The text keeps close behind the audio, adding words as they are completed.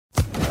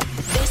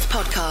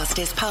podcast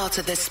is part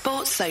of the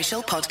Sports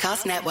Social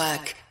Podcast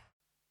Network.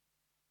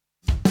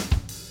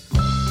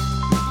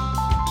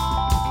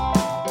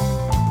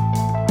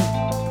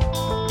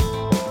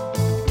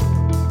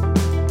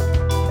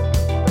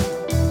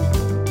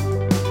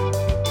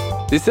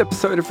 This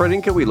episode of Fred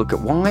Inca, we look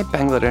at why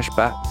Bangladesh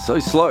bat so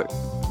slow.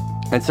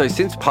 And so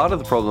since part of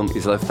the problem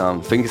is left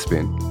arm finger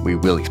spin, we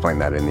will explain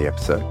that in the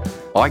episode,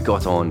 I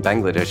got on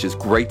Bangladesh's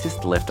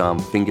greatest left arm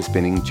finger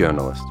spinning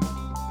journalist.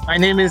 My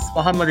name is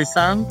Mohammad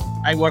Isan.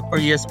 I work for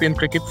ESPN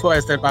Cricket Flow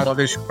as their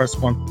Bangladesh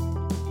correspondent.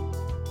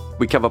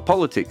 We cover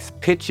politics,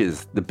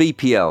 pitches, the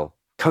BPL,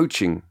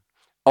 coaching,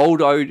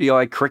 old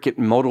ODI cricket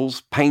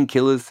models,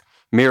 painkillers,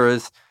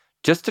 mirrors,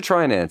 just to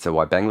try and answer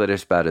why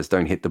Bangladesh batters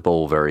don't hit the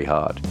ball very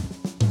hard.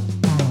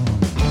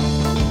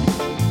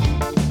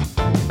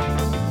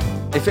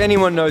 If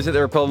anyone knows that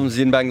there are problems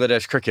in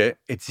Bangladesh cricket,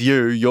 it's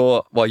you.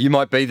 You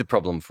might be the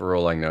problem for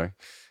all I know.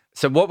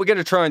 So what we're going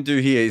to try and do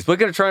here is we're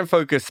going to try and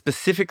focus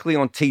specifically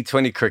on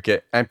T20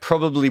 cricket and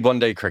probably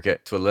one-day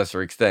cricket to a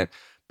lesser extent.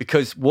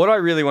 Because what I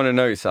really want to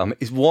know, Sam,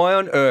 is why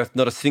on earth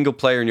not a single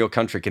player in your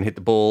country can hit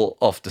the ball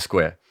off the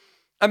square?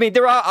 I mean,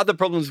 there are other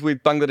problems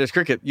with Bangladesh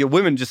cricket. Your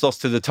women just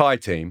lost to the Thai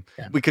team.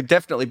 Yeah. We could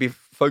definitely be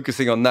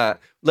focusing on that.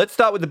 Let's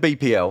start with the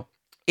BPL.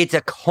 It's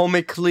a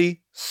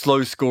comically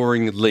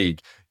slow-scoring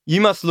league.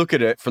 You must look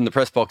at it from the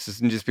press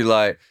boxes and just be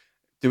like,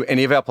 do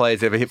any of our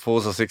players ever hit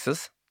fours or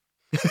sixes?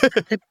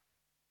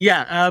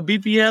 Yeah,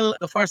 BPL,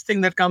 the first thing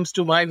that comes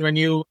to mind when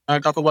you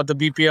talk about the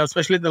BPL,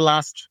 especially in the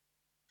last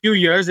few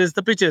years, is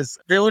the pitches.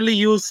 They only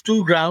use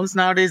 2 grounds.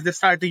 Nowadays, they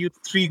start to use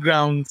 3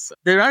 grounds.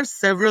 There are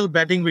several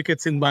batting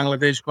wickets in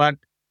Bangladesh, but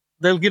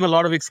they'll give a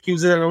lot of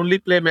excuses and only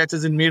play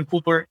matches in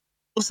Mirpur.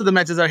 Most of the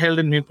matches are held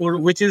in Mirpur,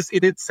 which is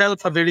in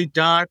itself a very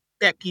dark,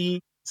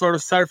 techy sort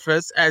of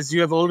surface, as you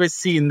have always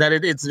seen, that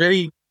it's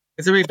a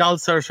very dull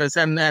surface.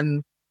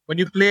 And when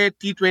you play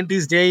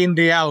T20s day in,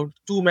 day out,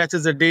 2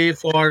 matches a day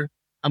for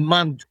a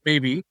month,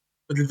 maybe,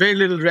 with very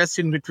little rest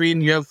in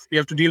between, you have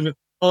to deal with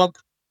fog.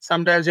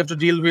 Sometimes you have to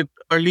deal with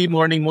early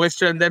morning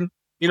moisture, and then,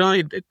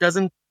 it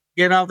doesn't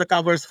get out of the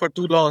covers for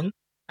too long.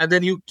 And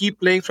then you keep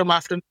playing from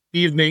afternoon to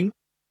evening.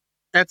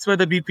 That's where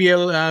the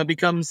BPL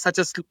becomes such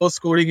a slow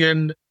scoring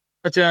and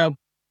such a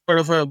sort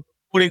of a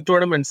boring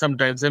tournament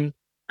sometimes. And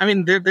I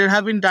mean, there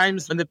have been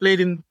times when they played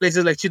in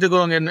places like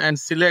Chittagong and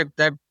Sylhet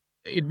that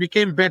it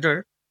became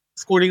better,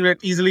 scoring rate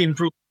easily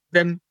improved.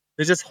 Then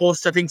they just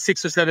host, I think,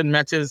 6 or 7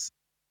 matches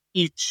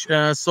each.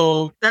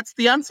 So that's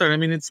the answer. I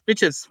mean, it's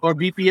pitches for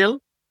BPL.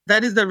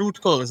 That is the root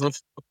cause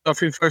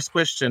of your first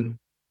question,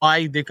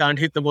 why they can't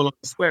hit the ball off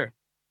the square.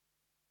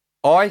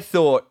 I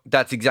thought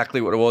that's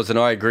exactly what it was, and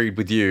I agreed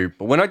with you.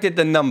 But when I did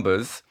the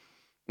numbers,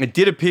 it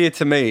did appear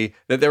to me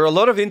that there are a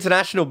lot of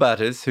international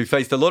batters who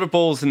faced a lot of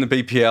balls in the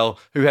BPL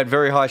who had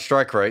very high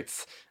strike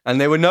rates,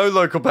 and there were no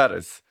local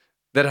batters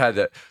that had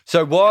that.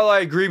 So while I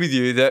agree with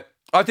you that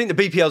I think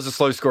the BPL is a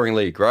slow-scoring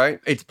league,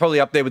 right? It's probably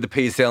up there with the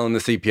PSL and the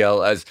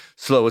CPL as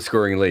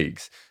slower-scoring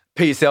leagues.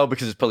 PSL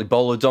because it's probably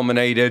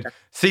bowler-dominated.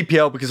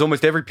 CPL because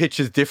almost every pitch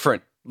is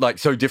different, like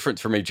so different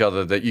from each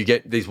other that you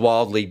get these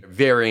wildly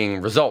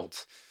varying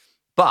results.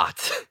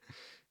 But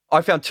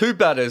I found 2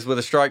 batters with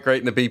a strike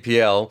rate in the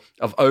BPL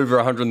of over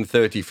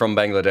 130 from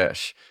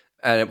Bangladesh.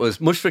 And it was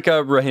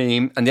Mushfiqur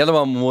Rahim, and the other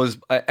one was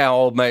our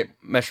old mate,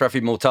 Mashrafi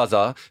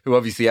Mortaza, who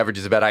obviously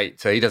averages about 8,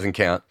 so he doesn't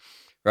count.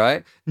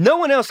 Right? No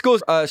one else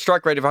scores a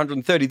strike rate of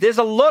 130. There's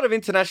a lot of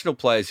international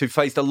players who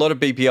faced a lot of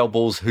BPL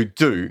balls who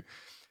do.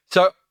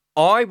 So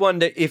I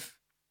wonder if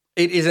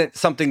it isn't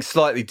something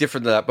slightly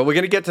different than that, but we're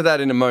going to get to that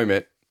in a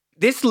moment.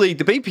 This league,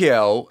 the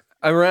BPL,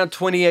 around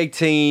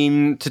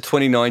 2018 to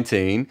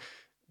 2019,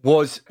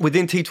 was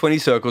within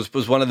T20 circles,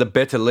 was one of the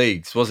better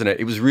leagues, wasn't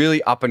it? It was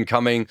really up and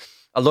coming.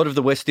 A lot of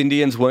the West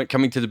Indians weren't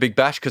coming to the Big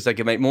Bash because they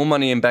could make more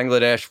money in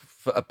Bangladesh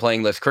for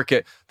playing less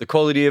cricket. The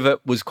quality of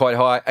it was quite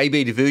high.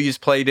 AB de Villiers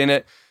played in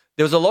it.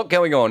 There was a lot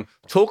going on.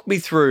 Talk me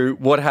through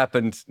what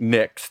happened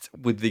next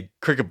with the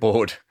cricket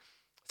board.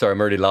 Sorry,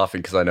 I'm already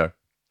laughing because I know.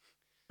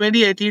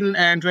 2018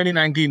 and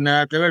 2019,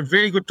 there were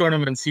very good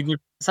tournaments.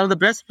 Some of the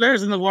best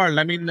players in the world.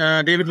 I mean,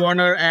 David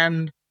Warner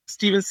and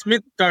Steven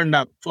Smith turned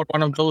up for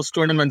one of those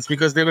tournaments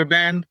because they were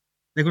banned.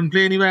 They couldn't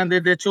play anywhere, and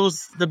they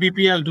chose the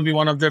BPL to be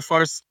one of their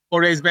first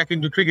forays back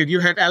into cricket. You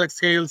had Alex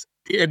Hales,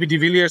 AB de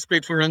Villiers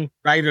played for Young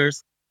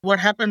Riders. What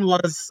happened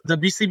was the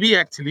BCB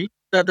actually,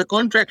 the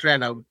contract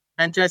ran out.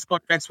 Franchise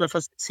contracts were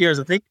for 6 years,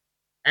 I think.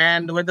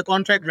 And when the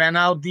contract ran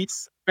out,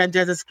 these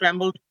franchises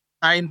scrambled to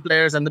sign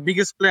players. And the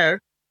biggest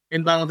player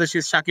in Bangladesh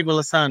is Shakib Al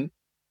Hasan.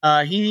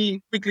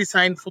 He quickly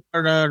signed for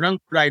Young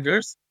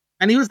Riders.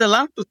 And he was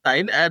allowed to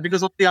sign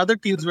because of the other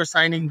teams were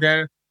signing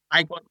their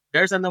icon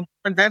players. And the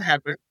moment that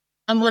happened,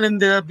 someone in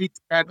there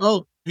said,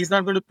 oh, he's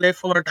not going to play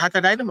for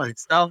Dhaka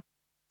Dynamites. Now,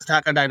 it's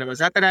Dhaka Dynamites.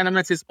 Dhaka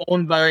Dynamites is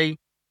owned by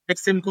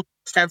Beximco,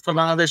 stands for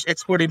Bangladesh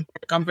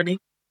Export-Import Company.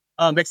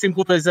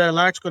 Beximco is a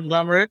large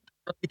conglomerate.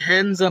 The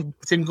hands of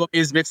Beximco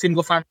is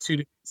Beximco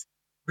Pharmaceuticals,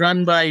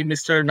 run by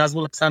Mr.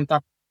 Nazmul Hasan,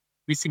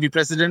 BCB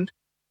president.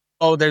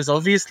 Oh, there's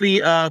obviously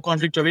a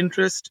conflict of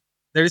interest.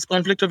 There is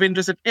conflict of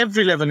interest at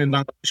every level in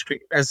Bangladesh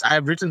cricket, as I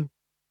have written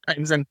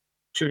times, and I'm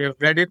sure you've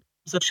read it.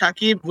 So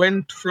Shakib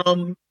went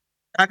from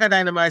Dhaka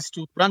Dynamites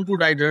to Rangpur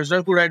Riders.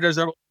 Rangpur Riders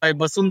are owned by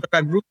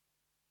Basundhara Group,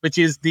 which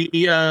is the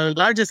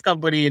largest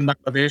company in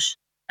Bangladesh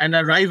and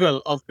a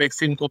rival of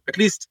Beximco, at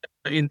least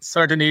in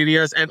certain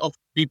areas, and of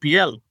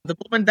BPL. The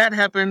moment that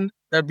happened,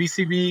 the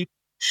BCB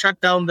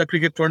shut down the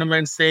cricket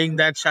tournament, saying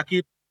that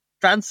Shakib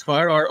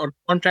transfer or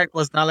contract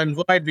was null and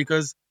void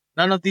because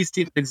none of these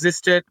teams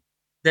existed.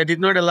 They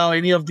did not allow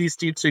any of these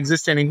teams to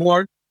exist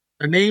anymore.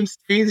 The names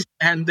changed,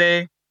 and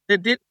they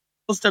did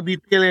host a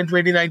BPL in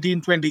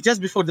 2019-20, just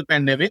before the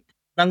pandemic.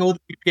 Bangalore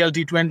BPL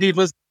T20. It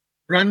was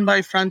run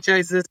by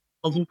franchises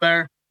who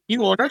were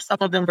new owners. Some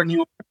of them were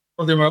new,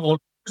 some of them were old,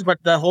 but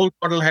the whole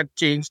model had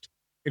changed.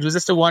 It was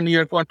just a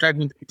 1-year contract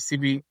with the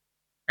BCB.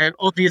 And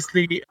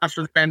obviously,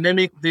 after the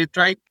pandemic, they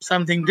tried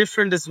something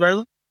different as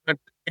well.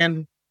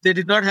 And they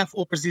did not have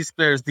overseas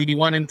players, the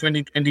one in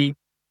 2020,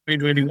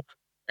 2021.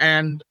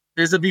 And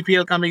there's a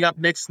BPL coming up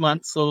next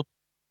month. So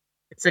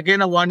it's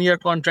again a 1-year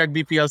contract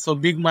BPL. So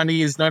big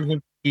money is not going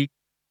to be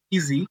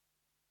easy.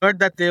 But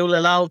that they will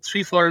allow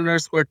 3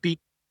 foreigners per team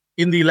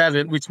in the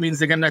 11, which means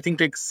they can, I think,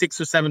 take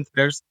 6 or 7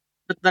 players.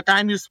 But the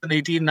time you spent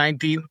 18,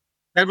 19,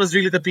 that was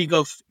really the peak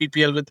of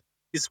BPL with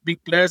these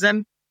big players.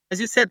 And as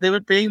you said, they were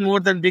paying more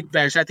than Big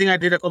Bash. I think I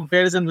did a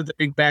comparison with the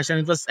Big Bash, and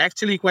it was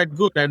actually quite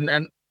good.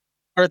 And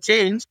for a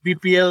change,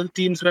 BPL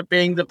teams were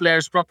paying the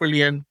players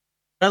properly. And,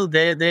 well,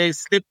 they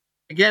slipped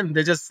again.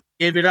 They just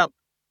gave it up.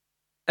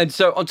 And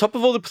so on top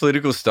of all the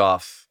political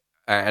stuff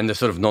and the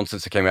sort of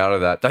nonsense that came out of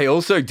that, they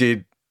also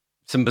did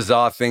some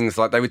bizarre things.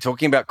 Like they were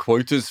talking about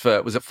quotas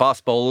for, was it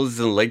fast bowlers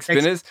and leg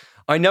spinners?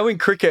 I know in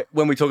cricket,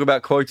 when we talk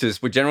about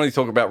quotas, we generally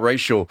talk about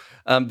racial.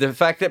 The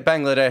fact that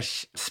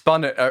Bangladesh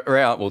spun it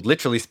around, well,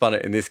 literally spun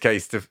it in this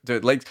case to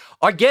legs.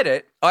 I get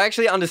it. I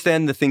actually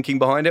understand the thinking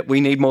behind it.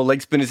 We need more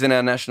leg spinners in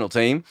our national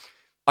team.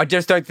 I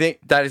just don't think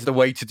that is the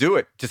way to do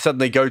it, to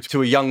suddenly go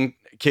to a young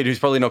kid who's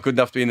probably not good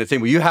enough to be in the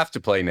team. Well, you have to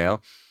play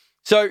now.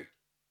 So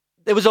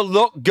there was a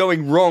lot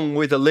going wrong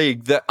with the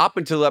league that up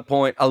until that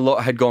point, a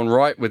lot had gone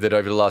right with it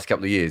over the last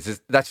couple of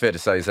years. That's fair to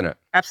say, isn't it?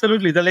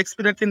 Absolutely. The leg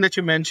spinner thing that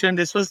you mentioned,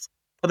 this was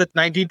for the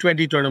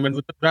 1920 tournament,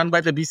 which was run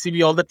by the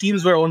BCB. All the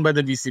teams were owned by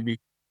the BCB.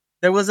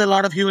 There was a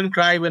lot of hue and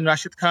cry when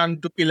Rashid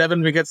Khan took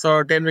 11 wickets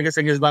or 10 wickets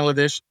against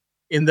Bangladesh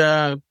in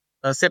the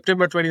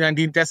September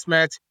 2019 test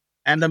match.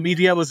 And the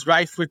media was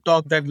rife with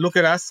talk that, look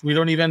at us, we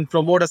don't even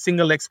promote a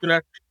single leg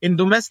spinner. In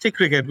domestic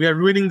cricket, we are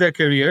ruining their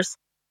careers.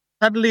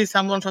 Suddenly,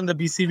 someone from the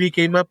BCB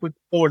came up with a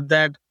report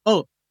that,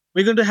 oh,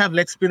 we're going to have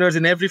leg spinners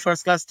in every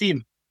first-class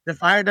team. They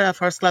fired a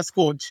first-class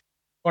coach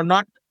for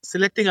not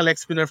selecting a leg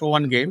spinner for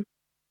one game.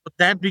 But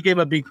that became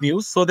a big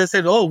news. So they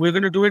said, oh, we're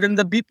going to do it in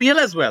the BPL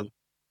as well.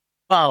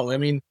 Wow, I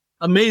mean,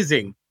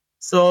 amazing.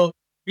 So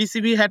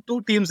BCB had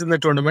 2 teams in the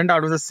tournament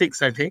out of the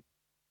 6, I think.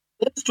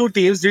 Those 2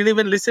 teams didn't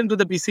even listen to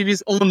the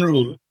BCB's own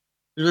rule.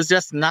 It was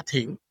just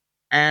nothing.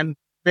 And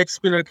leg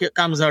spinner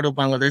comes out of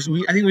Bangladesh.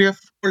 I think we have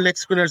 4 leg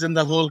spinners in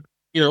the whole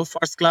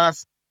first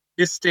class,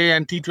 this day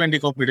and T20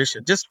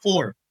 competition, just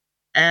 4.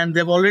 And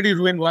they've already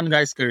ruined one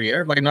guy's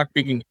career by not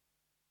picking it.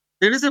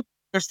 There is a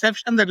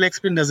perception that leg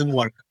spin doesn't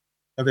work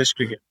for this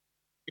cricket.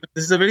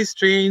 This is a very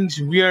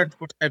strange, weird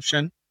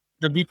perception.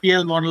 The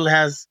BPL model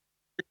has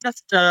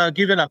just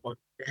given up on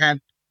it. It had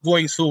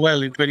going so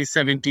well in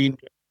 2017.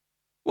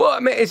 Well, I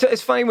mean,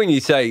 it's funny when you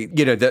say,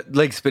 that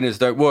leg spinners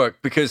don't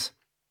work, because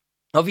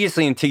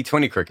obviously in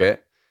T20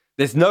 cricket,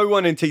 there's no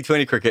one in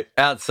T20 cricket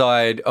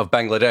outside of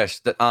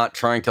Bangladesh that aren't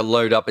trying to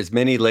load up as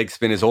many leg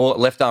spinners or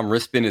left arm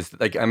wrist spinners that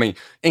they can. I mean,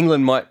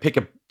 England might pick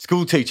a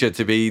school teacher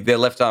to be their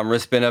left arm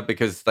wrist spinner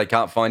because they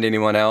can't find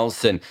anyone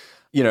else. And,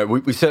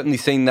 we've certainly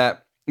seen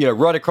that,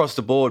 right across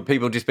the board,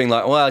 people just being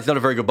like, well, he's not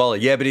a very good bowler.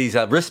 Yeah, but he's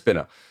a wrist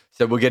spinner.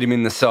 So we'll get him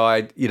in the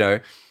side,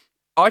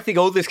 I think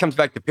all this comes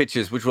back to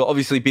pitches, which will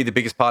obviously be the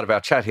biggest part of our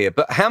chat here.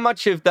 But how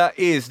much of that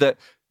is that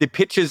the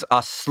pitches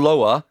are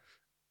slower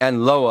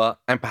and lower,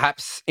 and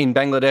perhaps in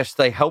Bangladesh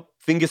they help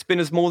finger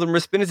spinners more than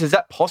wrist spinners? Is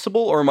that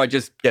possible, or am I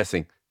just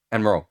guessing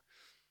and wrong?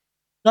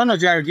 No,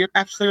 Jared, you're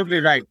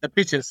absolutely right. The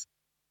pitches.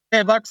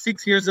 About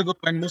 6 years ago,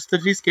 when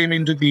Mustafiz came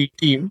into the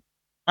team,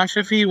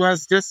 Ashrafi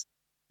was just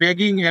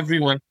begging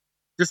everyone,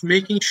 just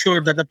making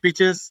sure that the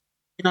pitches,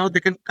 they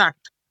can cut,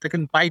 they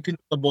can bite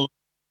into the ball,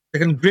 they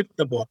can grip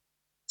the ball.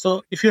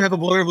 So if you have a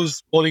bowler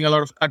who's bowling a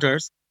lot of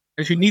cutters,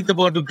 if you need the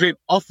ball to grip,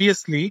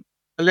 obviously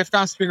the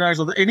left-arm spinners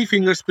or any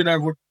finger spinner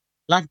would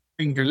love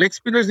finger. Leg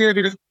spinners need a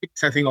bit of pitch,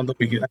 I think, on the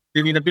wicket.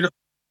 They need a bit of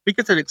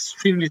wickets are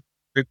extremely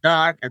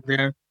dark, and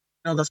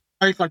the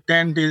soil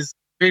content is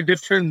very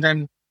different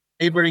than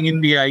neighboring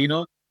India.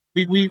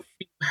 We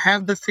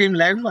have the same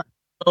landmark.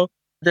 So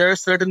there are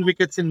certain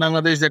wickets in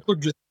Bangladesh that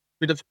could just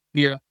a bit of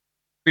India.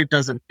 It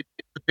doesn't.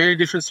 It's very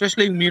different,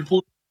 especially in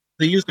Mirpur.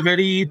 They use a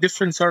very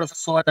different sort of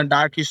soil and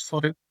darkish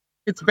soil.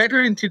 It's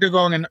better in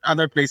Chittagong and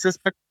other places.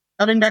 But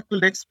coming back to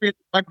leg spin,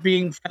 not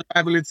being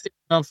fallible, it's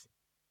enough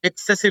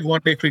excessive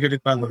one-day cricket in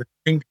Bangladesh.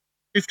 I think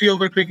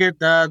 50-over cricket,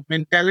 the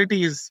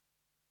mentality is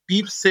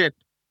deep set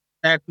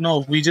that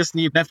no, we just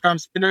need left-arm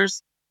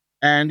spinners.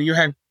 And you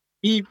had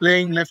me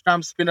playing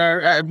left-arm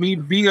spinner, me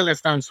being a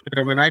left-arm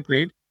spinner when I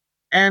played.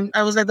 And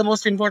I was like the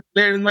most important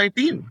player in my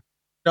team.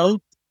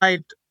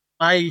 Despite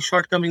my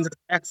shortcomings as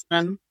a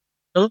batsman,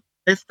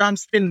 left arm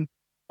spin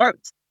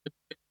works.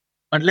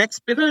 But leg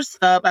spinners,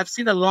 I've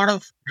seen a lot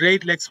of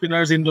great leg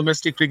spinners in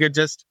domestic cricket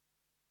just,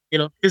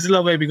 fizzle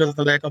away because of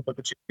the lack of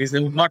opportunities. They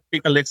will not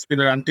pick a leg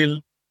spinner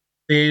until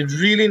they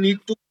really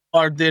need to,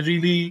 or they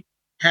really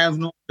have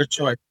no other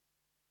choice.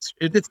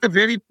 It's a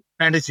very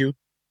attitude,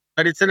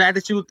 but it's an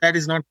attitude that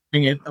is not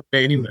going it up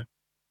anywhere.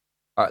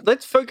 All right,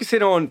 let's focus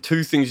in on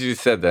two things you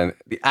just said then,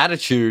 the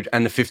attitude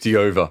and the 50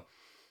 over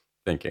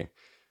thinking.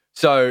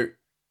 So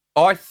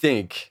I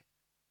think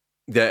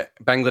that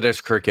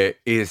Bangladesh cricket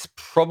is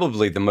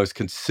probably the most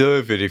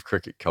conservative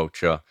cricket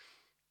culture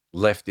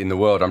left in the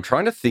world. I'm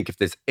trying to think if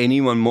there's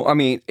anyone more. I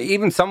mean,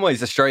 even some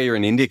ways Australia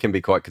and India can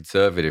be quite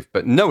conservative,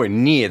 but nowhere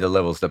near the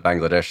levels that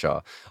Bangladesh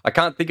are. I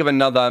can't think of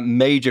another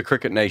major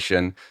cricket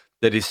nation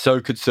that is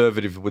so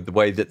conservative with the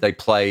way that they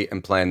play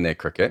and plan their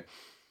cricket.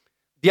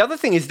 The other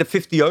thing is the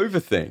 50 over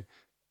thing.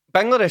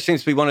 Bangladesh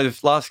seems to be one of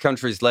the last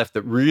countries left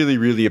that really,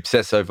 really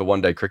obsess over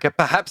one-day cricket,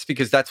 perhaps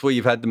because that's where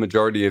you've had the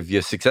majority of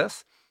your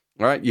success,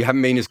 right? You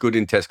haven't been as good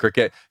in Test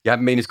cricket. You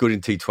haven't been as good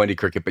in T20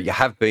 cricket, but you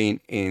have been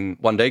in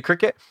one-day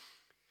cricket.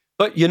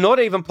 But you're not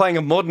even playing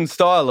a modern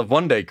style of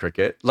one-day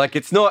cricket. Like,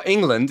 it's not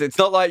England. It's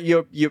not like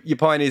you're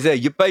pioneers there.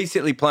 You're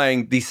basically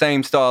playing the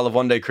same style of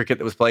one-day cricket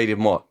that was played in,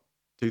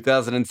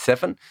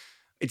 2007?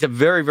 It's a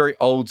very, very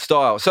old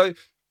style. So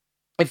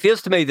it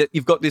feels to me that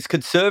you've got this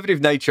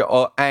conservative nature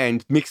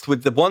and mixed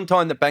with the one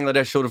time that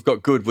Bangladesh sort of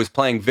got good was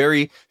playing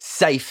very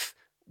safe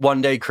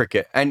one-day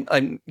cricket.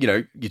 And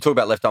you talk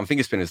about left-arm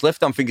finger spinners.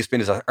 Left-arm finger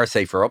spinners are a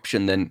safer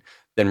option than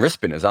wrist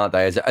spinners, aren't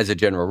they, as a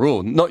general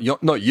rule? Not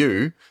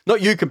you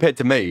compared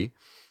to me,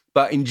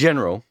 but in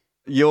general,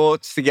 you're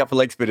sticking up for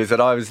leg spinners,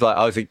 and I was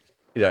having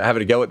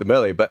a go at them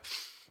earlier. But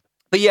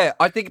yeah,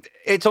 I think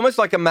it's almost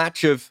like a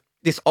match of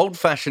this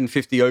old-fashioned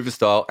 50 over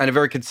style and a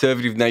very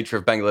conservative nature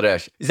of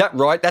Bangladesh. Is that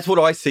right? That's what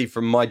I see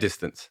from my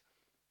distance.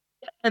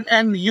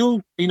 And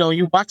you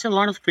watch a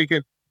lot of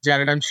cricket,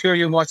 Jared. I'm sure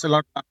you watch a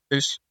lot of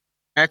Bangladesh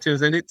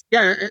matches, and it's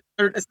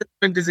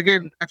assessment is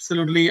again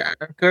absolutely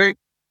correct.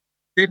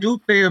 They do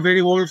play a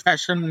very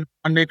old-fashioned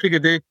one-day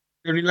cricket. They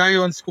rely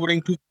on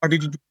scoring 240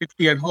 to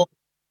 250 at home,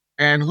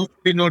 and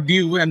hopefully no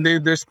due, and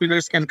their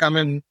spinners can come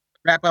and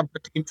wrap up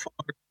the team for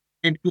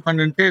maybe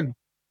 210.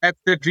 That's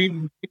the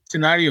dream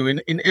scenario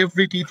in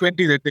every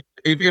T20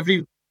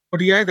 every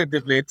ODI that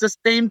they play. It's the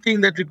same thing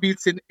that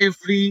repeats in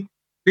every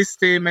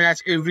List A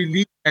match, every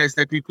league match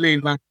that we play.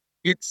 But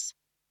it's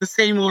the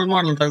same old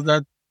model. There's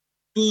the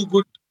two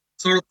good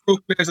sort of pro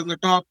players on the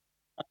top,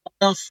 a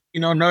lot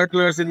of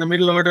nurtlers in the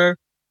middle order.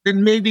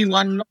 Then maybe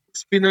one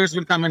spinners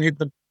will come and hit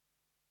the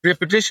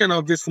repetition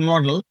of this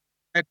model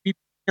that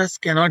people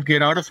just cannot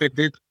get out of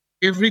it.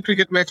 Every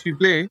cricket match we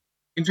play,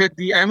 in fact,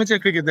 the amateur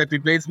cricket that we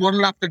play, is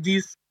modeled after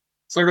these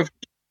sort of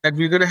that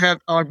we're going to have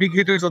our big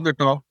hitters on the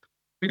top.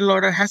 Middle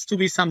order has to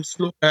be some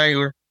slow guy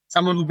or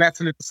someone who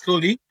bats a little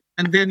slowly,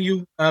 and then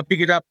you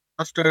pick it up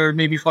after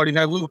maybe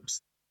 45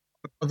 overs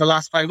for the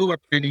last 5 over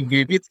training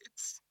game.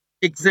 It's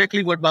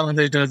exactly what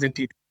Bangladesh does in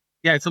T20.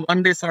 Yeah, it's a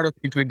one-day sort of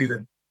T20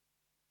 then.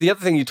 The other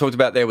thing you talked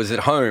about there was at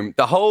home.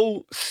 The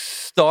whole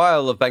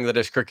style of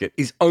Bangladesh cricket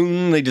is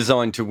only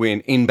designed to win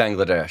in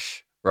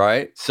Bangladesh,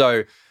 right?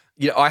 So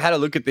I had a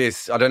look at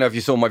this. I don't know if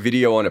you saw my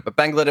video on it, but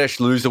Bangladesh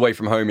lose away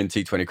from home in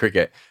T20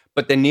 cricket,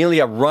 but they're nearly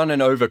a run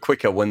and over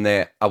quicker when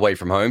they're away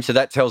from home. So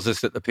that tells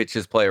us that the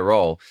pitches play a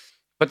role,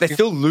 but they're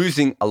still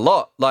losing a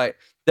lot. Like,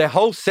 their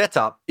whole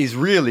setup is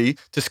really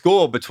to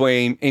score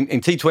between, in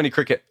T20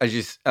 cricket,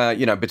 as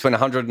between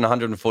 100 and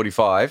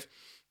 145.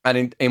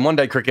 And in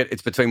one-day cricket,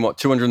 it's between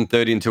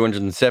 230 and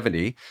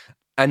 270.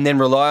 And then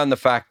rely on the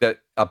fact that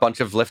a bunch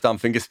of left-arm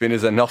finger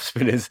spinners and off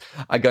spinners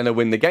are going to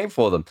win the game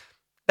for them.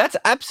 That's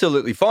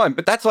absolutely fine,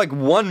 but that's like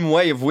one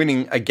way of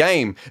winning a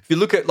game. If you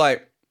look at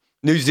like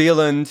New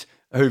Zealand,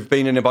 who've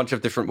been in a bunch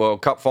of different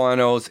World Cup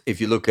finals, if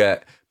you look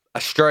at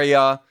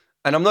Australia,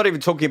 and I'm not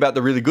even talking about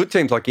the really good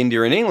teams like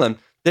India and England,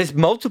 there's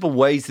multiple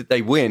ways that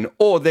they win,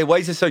 or their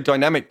ways are so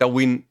dynamic they'll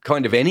win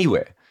kind of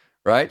anywhere,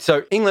 right?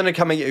 So England are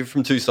coming at you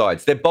from two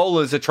sides. Their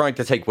bowlers are trying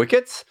to take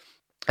wickets,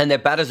 and their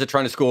batters are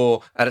trying to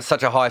score at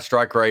such a high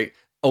strike rate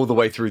all the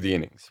way through the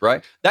innings,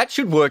 right? That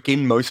should work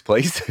in most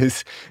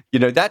places.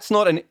 That's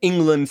not an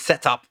England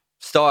setup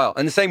style.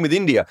 And the same with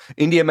India.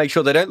 India make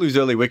sure they don't lose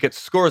early wickets,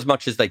 score as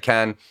much as they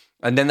can,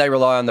 and then they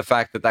rely on the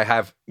fact that they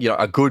have,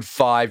 a good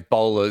 5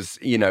 bowlers,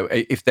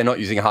 if they're not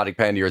using Hardik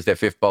Pandya as their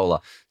 5th bowler,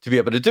 to be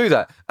able to do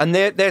that. And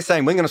they're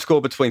saying we're going to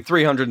score between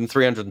 300 and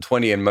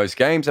 320 in most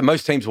games, and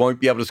most teams won't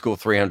be able to score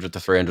 300 to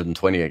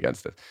 320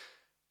 against us.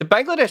 The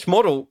Bangladesh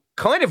model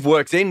kind of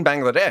works in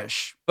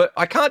Bangladesh, but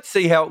I can't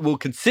see how it will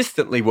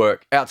consistently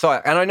work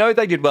outside. And I know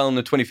they did well in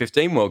the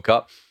 2015 World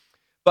Cup,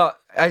 but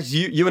as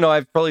you and I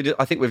have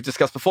I think we've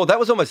discussed before, that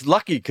was almost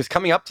lucky because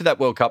coming up to that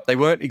World Cup, they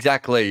weren't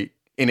exactly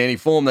in any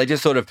form. They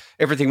just sort of,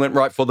 everything went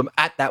right for them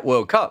at that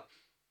World Cup.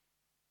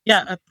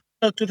 Yeah,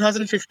 so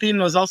 2015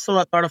 was also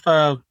a part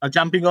of a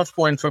jumping off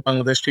point for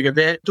Bangladesh cricket.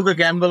 They took a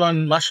gamble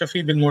on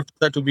Mashrafi bin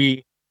Murtaza to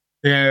be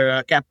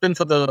their captain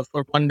for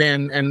one day,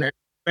 and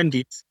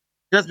 20s,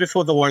 just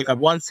before the World Cup.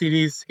 One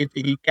series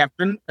he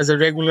captained as a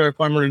regular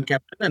permanent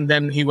captain, and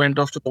then he went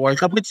off to the World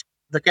Cup, which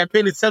the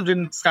campaign itself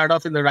didn't start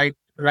off in the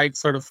right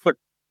sort of foot.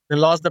 They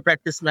lost the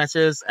practice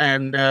matches,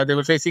 and they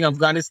were facing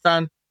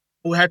Afghanistan,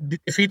 who had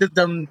defeated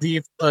them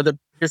the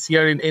this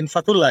year in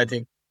Fatullah, I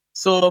think.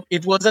 So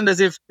it wasn't as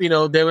if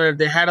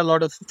they had a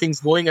lot of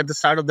things going at the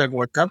start of that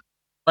World Cup.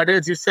 But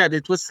as you said,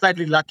 it was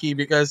slightly lucky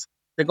because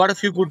they got a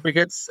few good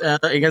wickets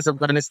against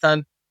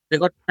Afghanistan. They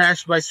got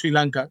smashed by Sri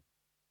Lanka.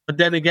 But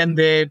then again,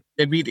 they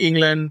beat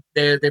England.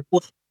 They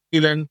pushed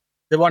New Zealand.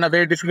 They won a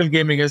very difficult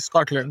game against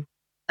Scotland.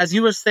 As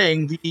you were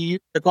saying, the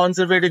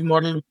conservative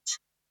model which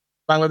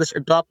Bangladesh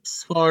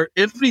adopts for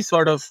every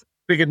sort of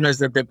cricket match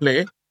that they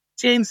play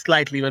changed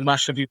slightly when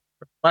Mashrafi.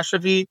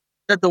 Mashrafi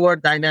said the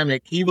word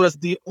dynamic. He was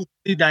the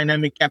only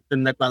dynamic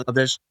captain that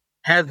Bangladesh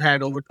has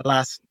had over the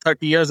last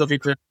 30 years of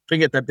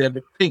cricket that they have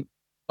been playing.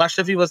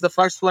 Mashrafi was the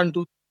first one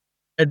to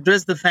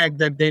address the fact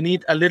that they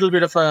need a little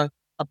bit of a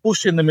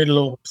push in the middle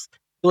overs.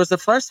 He was the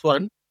first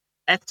one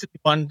actually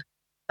won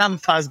some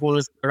fast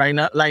bowlers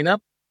lineup.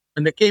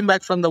 When they came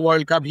back from the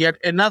World Cup, he had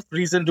enough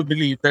reason to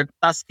believe that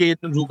Taskett,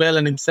 Rubel,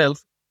 and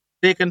himself,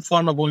 they can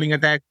form a bowling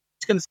attack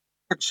which can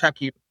support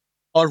Shakib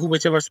or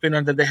whichever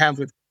spinner that they have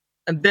with.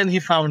 And then he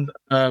found,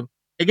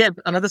 again,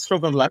 another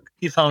stroke of luck.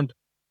 He found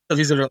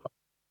Tawizur.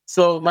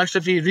 So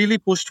Mashrafi really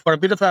pushed for a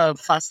bit of a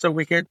faster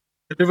wicket,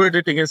 delivered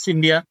it against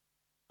India.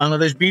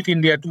 Bangladesh beat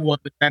India 2-1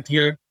 that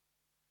year.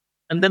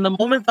 And then the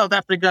moment South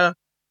Africa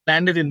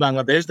landed in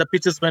Bangladesh, the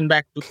pitches went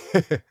back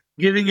to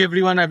giving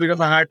everyone a bit of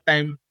a hard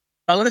time.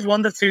 Bangladesh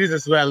won the series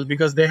as well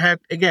because they had,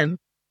 again,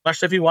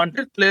 Mashrafi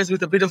wanted players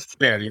with a bit of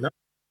flair,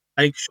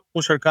 like Shomu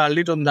Sarkar,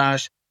 Liton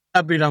Das,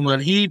 Sabri Rahman.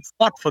 He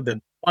fought for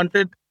them,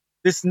 wanted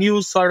this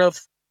new sort of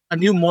a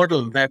new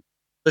model that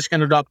Bangladesh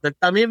can adopt, that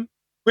Tamim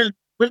will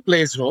play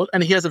his role,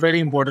 and he has a very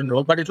important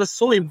role, but it was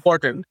so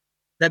important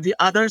that the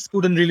others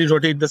couldn't really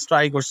rotate the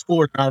strike or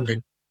score around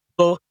him.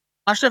 So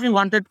Mashrafi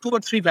wanted 2 or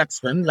 3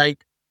 batsmen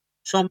like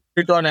Shomu,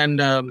 Liton,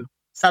 and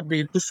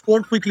Sabri to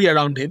score quickly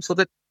around him so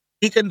that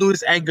he can do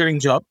his anchoring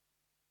job.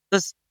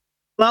 Because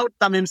throughout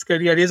Tamim's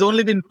career, he's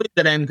only been doing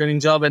that anchoring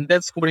job and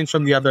then scoring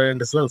from the other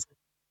end as well. So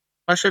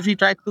Mashrafi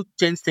tried to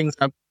change things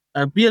up,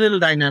 be a little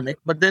dynamic,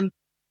 but then,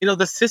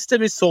 the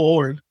system is so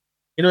old,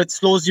 it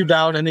slows you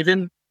down, and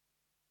even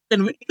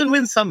you can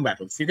win some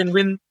battles. You can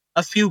win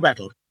a few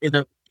battles in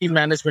a team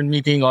management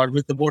meeting or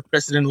with the board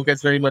president who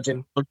gets very much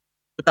involved,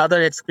 with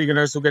other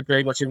ex-cricketers who get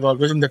very much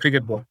involved within the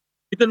cricket board.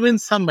 You can win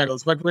some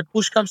battles, but when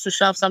push comes to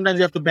shove, sometimes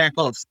you have to back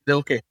off. Say,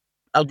 okay,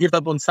 I'll give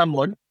up on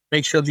someone,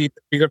 make sure the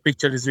bigger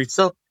picture is reached.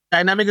 So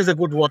dynamic is a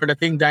good word. I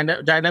think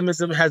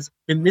dynamism has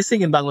been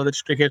missing in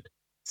Bangladesh cricket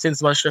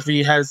since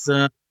Mashrafi has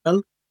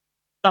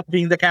stopped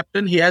being the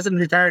captain. He hasn't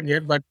retired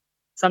yet, but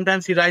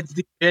sometimes he writes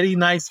the very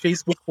nice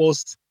Facebook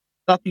posts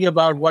talking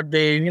about what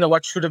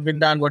what should have been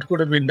done, what could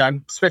have been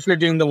done, especially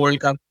during the World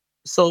Cup.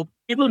 So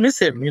people miss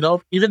him,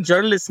 even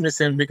journalists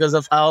miss him because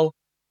of how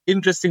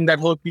interesting that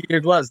whole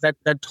period was, that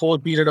whole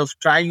period of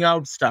trying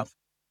out stuff.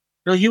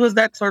 He was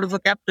that sort of a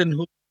captain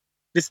who,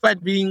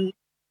 despite being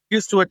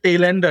used to a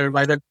tail ender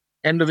by the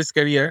end of his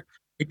career,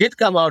 he did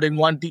come out in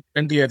one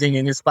T20, I think,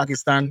 in his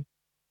Pakistan,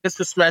 just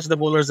to smash the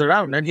bowlers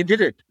around, and he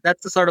did it.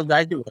 That's the sort of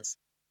guy he was.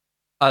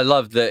 I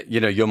love that,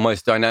 your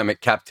most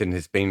dynamic captain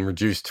has been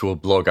reduced to a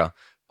blogger.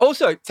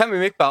 Also,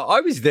 Tamim Iqbal,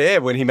 I was there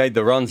when he made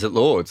the runs at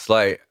Lord's.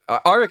 Like,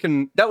 I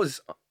reckon that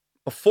was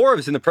before I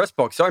was in the press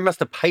box, so I must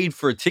have paid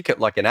for a ticket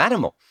like an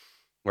animal,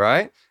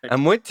 right?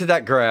 And went to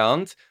that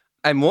ground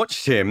and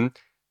watched him.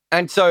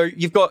 And so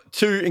you've got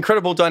 2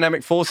 incredible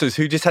dynamic forces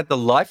who just had the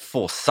life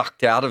force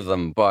sucked out of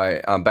them by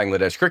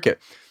Bangladesh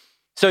cricket.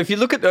 So if you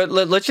look at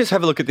let's just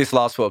have a look at this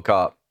last World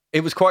Cup.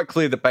 It was quite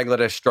clear that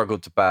Bangladesh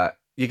struggled to bat.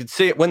 You could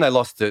see it when they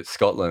lost to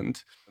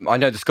Scotland. I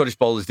know the Scottish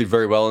bowlers did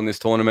very well in this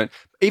tournament.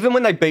 Even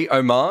when they beat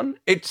Oman,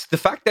 it's the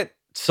fact that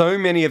so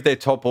many of their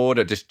top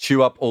order just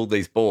chew up all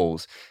these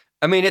balls.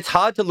 I mean, it's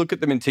hard to look at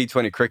them in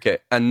T20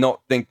 cricket and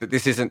not think that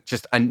this isn't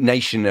just a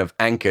nation of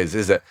anchors,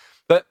 is it?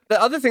 But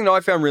the other thing that I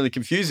found really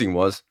confusing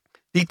was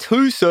the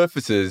 2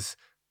 surfaces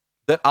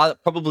that are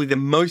probably the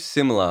most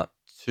similar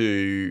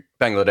to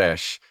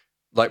Bangladesh,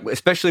 like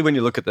especially when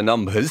you look at the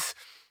numbers,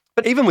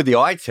 but even with the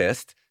eye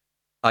test,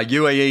 are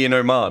UAE and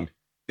Oman.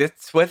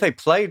 That's where they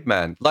played,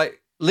 man.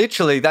 Like,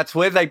 literally, that's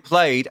where they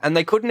played, and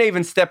they couldn't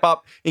even step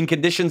up in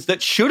conditions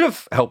that should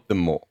have helped them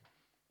more.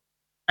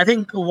 I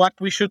think what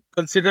we should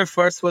consider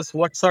first was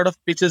what sort of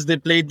pitches they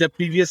played the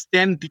previous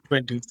 10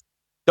 T20s.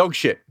 Dog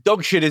shit.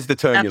 Dog shit is the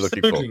term you're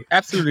looking for.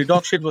 Absolutely.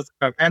 Dog shit was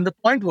correct. And the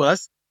point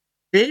was,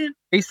 they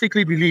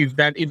basically believed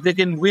that if they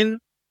can win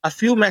a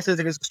few matches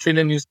against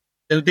Australian News,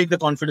 they'll take the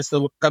confidence to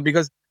the World Cup,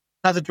 because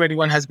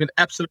 2021 has been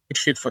absolutely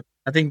shit for them.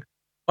 I think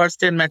first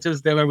 10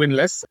 matches, they were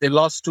winless. They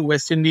lost to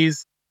West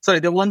Indies. Sorry,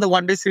 they won the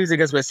one-day series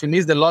against West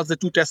Indies. They lost the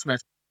 2 test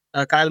matches.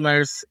 Kyle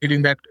Myers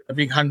hitting that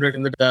big 100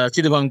 in the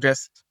Chittagong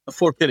test,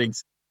 4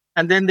 killings.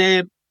 And then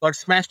they got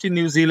smashed in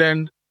New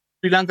Zealand.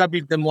 Sri Lanka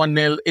beat them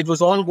 1-0. It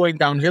was all going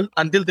downhill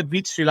until they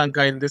beat Sri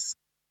Lanka in this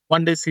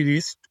one-day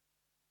series,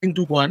 I think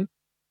 2-1.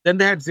 Then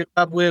they had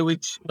Zimbabwe,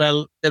 which,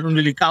 well, they don't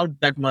really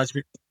count that much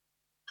because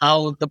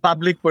how the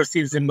public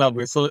perceives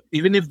Zimbabwe. So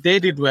even if they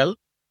did well,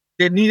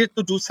 they needed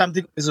to do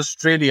something as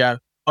Australia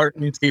or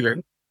New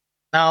Zealand.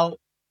 Now,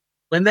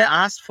 when they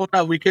asked for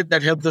a wicket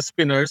that helped the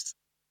spinners,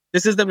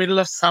 this is the middle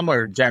of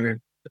summer,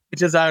 Janet. The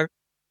pitches are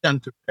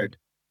unprepared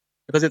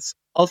because it's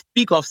off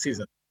peak off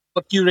season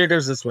for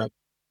curators as well.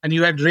 And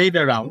you had rain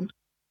around.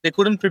 They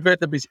couldn't prepare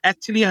the pitch.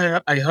 Actually,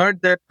 I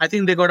heard that I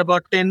think they got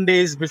about 10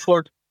 days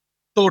before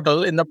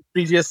total in the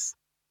previous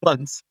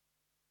months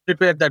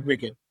prepared that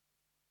wicket.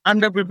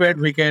 Underprepared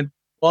wicket,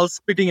 ball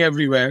spitting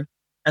everywhere.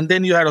 And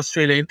then you had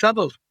Australia in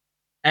trouble.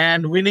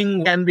 And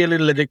winning can be a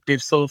little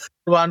addictive. So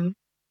 1,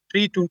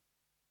 3-2.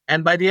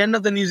 And by the end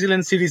of the New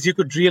Zealand series, you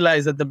could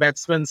realize that the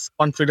batsmen's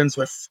confidence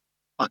was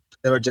fucked.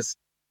 They were just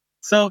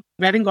so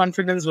batting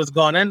confidence was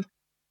gone. And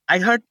I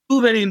heard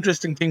two very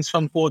interesting things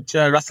from coach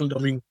Russell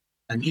Domingue.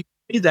 And he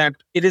said that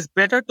it is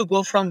better to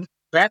go from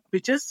bad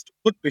pitches to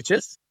good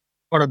pitches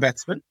for a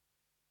batsman.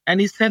 And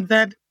he said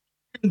that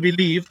he didn't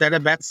believe that a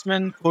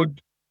batsman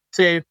could,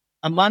 say,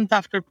 a month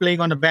after playing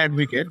on a bad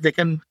wicket, they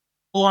can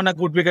go on a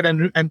good wicket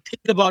and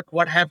think about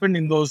what happened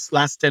in those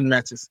last 10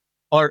 matches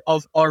or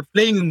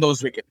playing in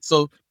those wickets.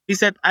 So he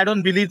said, I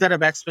don't believe that a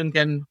batsman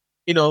can,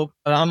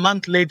 a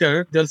month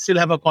later, they'll still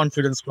have a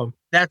confidence problem.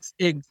 That's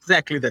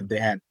exactly that they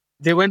had.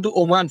 They went to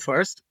Oman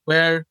first,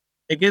 where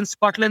against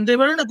Scotland, they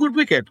were on a good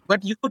wicket.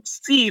 But you could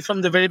see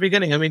from the very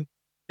beginning, I mean,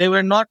 they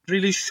were not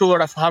really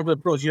sure of how to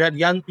approach. You had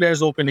young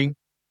players opening.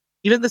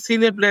 Even the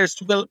senior players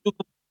took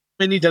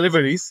many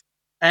deliveries.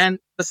 And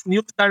the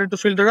news started to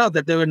filter out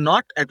that they were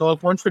not at all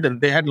confident.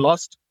 They had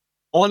lost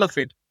all of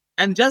it.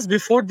 And just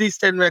before these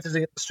 10 matches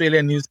against Australia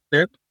and New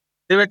Zealand,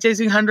 they were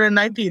chasing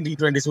 190 in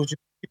T20s, which is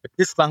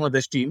this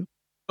Bangladesh team.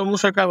 So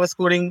Musharka was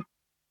scoring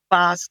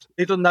fast.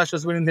 Liton Das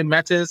was winning the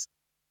matches.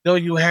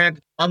 You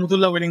had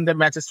Mahmudullah winning the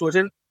matches towards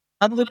it.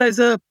 Mahmudullah is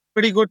a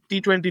pretty good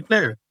T20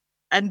 player.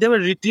 And they were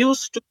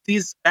reduced to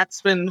these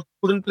batsmen who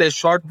couldn't play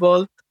short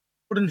ball,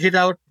 couldn't hit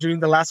out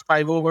during the last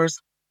 5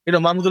 overs.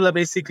 Mahmudullah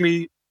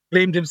basically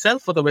blamed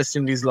himself for the West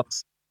Indies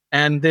loss.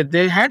 And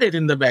they had it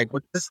in the bag,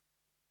 but just,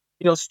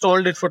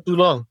 stalled it for too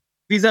long.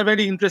 These are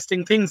very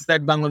interesting things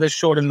that Bangladesh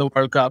showed in the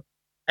World Cup.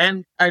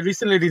 And I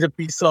recently did a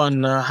piece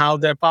on how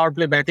their power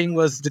play batting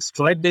was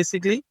destroyed,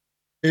 basically,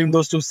 during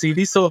those two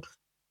series. So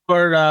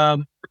for a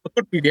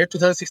good period,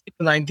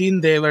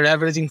 2016-19, they were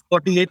averaging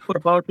 48 for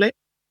power play.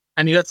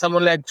 And you had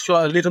someone like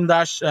Liton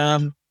Das.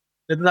 Liton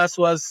Das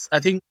was, I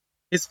think,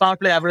 his power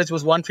play average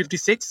was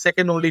 156,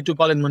 second only to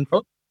Colin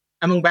Munro,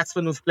 among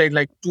batsmen who've played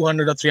like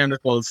 200 or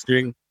 300 balls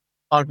during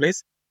power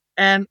plays.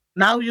 And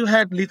now you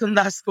had Liton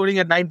Das scoring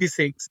at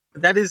 96.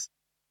 That is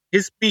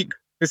his peak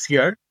this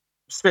year,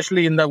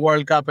 especially in the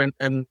World Cup and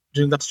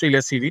during the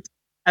Australia series.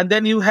 And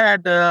then you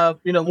had,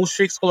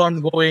 Mushfiq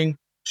Khan going,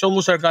 Shomu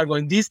Sarkar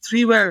going. These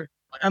three were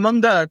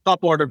among the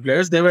top order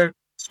players. They were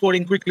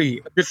scoring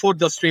quickly before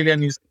the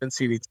Australia-New Zealand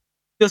series.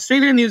 The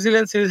Australia-New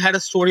Zealand series had a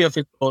story of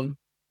its own.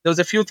 There was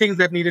a few things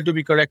that needed to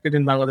be corrected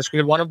in Bangladesh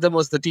cricket. One of them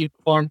was the team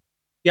form.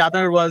 The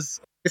other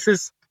was, this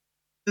is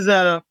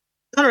not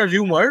a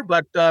rumor,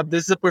 but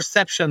this is a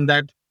perception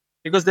that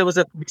because there was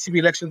a BCB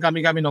election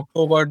coming up in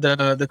October,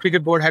 the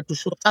cricket board had to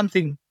show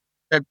something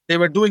that they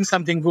were doing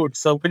something good.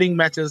 So winning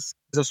matches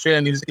with Australia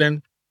and New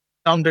Zealand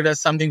counted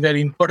as something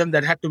very important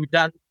that had to be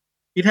done.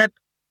 It had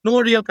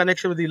no real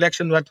connection with the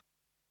election, but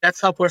that's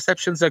how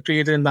perceptions are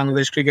created in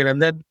Bangladesh cricket.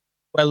 And then,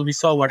 well, we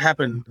saw what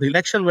happened. The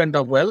election went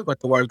off well, but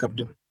the World Cup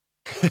didn't.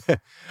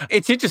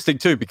 It's interesting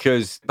too,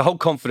 because the whole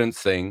confidence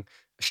thing,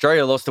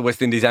 Australia lost to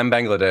West Indies and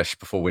Bangladesh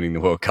before winning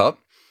the World Cup.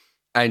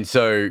 And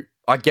so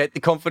I get the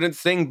confidence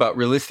thing, but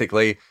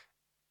realistically,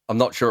 I'm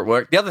not sure it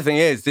worked. The other thing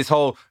is this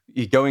whole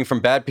you're going from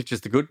bad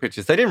pitches to good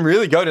pitches. They didn't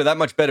really go to that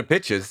much better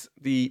pitches.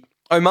 The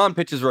Oman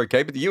pitches were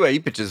okay, but the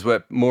UAE pitches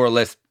were more or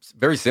less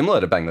very similar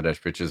to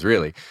Bangladesh pitches,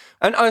 really.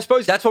 And I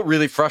suppose that's what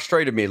really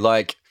frustrated me.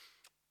 Like,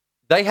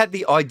 they had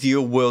the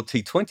ideal World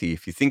T20,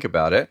 if you think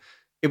about it.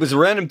 It was a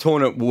random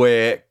tournament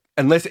where,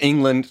 unless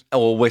England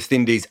or West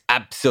Indies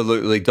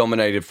absolutely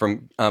dominated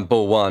from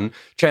ball one,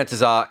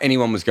 chances are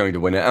anyone was going to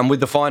win it. And with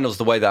the finals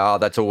the way they are,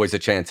 that's always a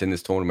chance in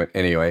this tournament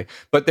anyway.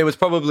 But there was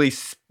probably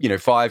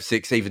 5,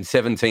 6, even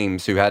 7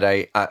 teams who had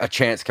a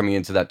chance coming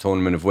into that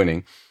tournament of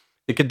winning.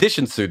 The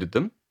conditions suited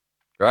them,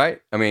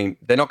 right? I mean,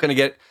 they're not going to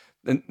get...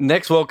 The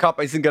next World Cup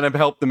isn't going to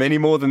help them any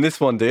more than this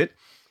one did.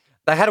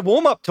 They had a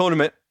warm-up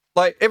tournament.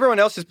 Like, everyone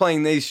else is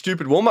playing these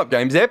stupid warm-up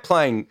games. They're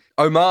playing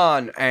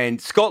Oman and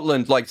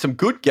Scotland, like some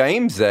good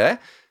games there.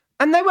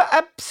 And they were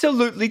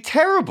absolutely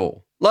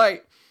terrible.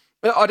 Like,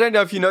 I don't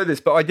know if you know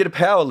this, but I did a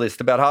power list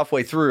about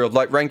halfway through of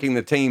like ranking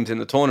the teams in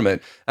the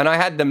tournament. And I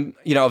had them,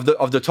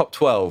 of the top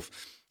 12.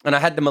 And I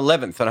had them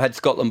 11th and I had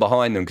Scotland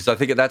behind them because I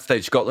think at that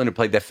stage, Scotland had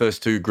played their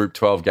first 2 Group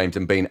 12 games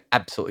and been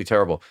absolutely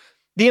terrible.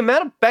 The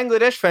amount of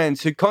Bangladesh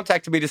fans who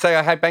contacted me to say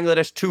I had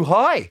Bangladesh too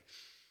high.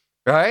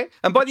 Right?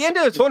 And by the end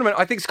of the tournament,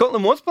 I think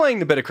Scotland was playing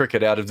the better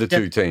cricket out of the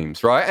two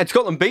teams, right? And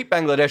Scotland beat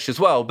Bangladesh as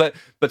well, but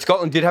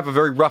Scotland did have a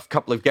very rough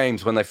couple of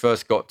games when they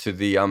first got to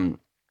the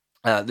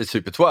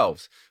Super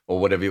 12s or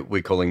whatever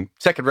we're calling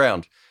second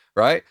round,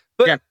 right?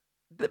 But Yeah.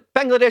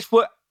 Bangladesh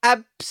were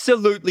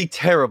absolutely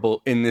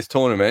terrible in this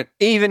tournament,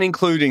 even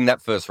including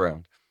that first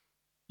round.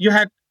 You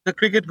had the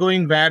cricket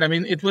going bad. I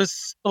mean, it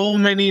was so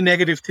many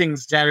negative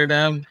things, Jared.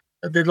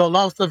 They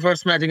lost the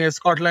first match against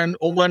Scotland.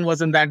 Oman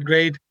wasn't that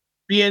great.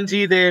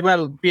 PNG,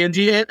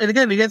 and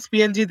again, against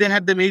PNG, they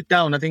had them 8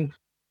 down, I think,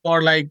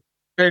 for like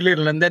very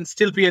little. And then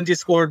still PNG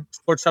scored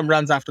some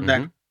runs after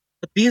that.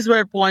 But these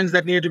were points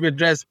that needed to be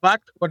addressed.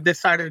 But what they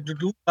started to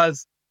do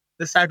was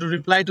they started to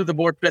reply to the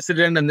board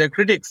president and their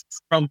critics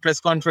from press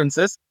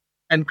conferences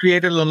and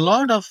created a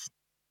lot of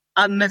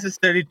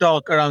unnecessary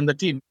talk around the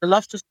team. The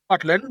loss to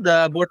Scotland,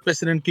 the board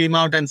president came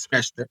out and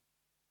smashed them,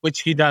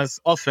 which he does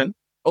often.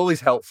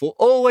 Always helpful.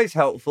 Always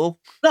helpful.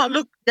 No,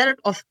 look, Jared,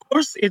 of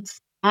course it's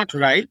not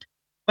right,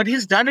 but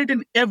he's done it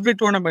in every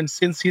tournament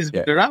since he's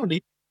been around.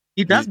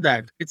 He does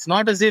that. It's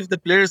not as if the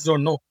players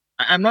don't know.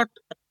 I'm not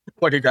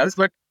what he does,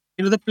 but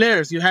the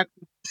players, you had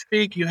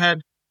Sheikh, you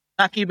had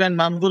Saqib and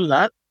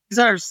Mahmudullah. These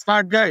are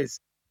smart guys.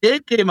 They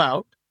came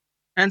out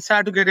and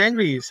started to get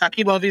angry.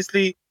 Saqib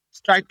obviously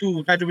tried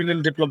to be a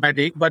little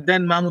diplomatic, but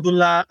then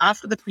Mahmudullah,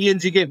 after the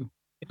PNG game,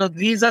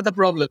 these are the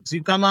problems.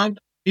 You come out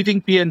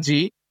beating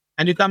PNG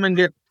and you come and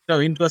get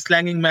into a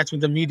slanging match with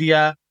the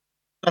media,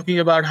 talking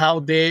about how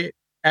they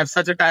have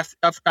such a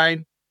tough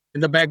time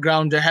in the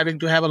background. They're having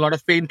to have a lot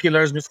of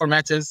painkillers before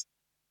matches.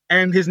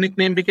 And his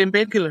nickname became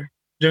Painkiller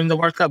during the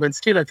World Cup. And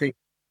still, I think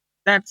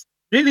that's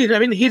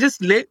really, he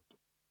just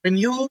when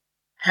you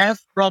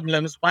have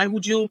problems, why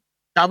would you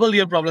double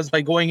your problems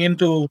by going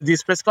into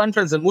these press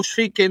conferences? And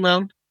Mushfiq came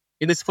out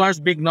in his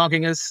first big knock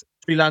against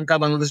Sri Lanka.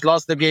 Bangladesh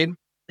lost the game.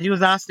 He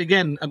was asked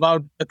again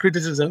about the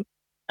criticism.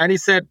 And he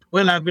said,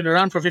 well, I've been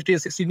around for 15 or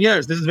 16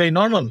 years. This is very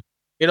normal.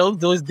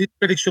 These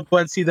critics should go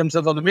and see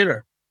themselves on the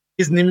mirror.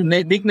 His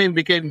nickname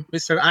became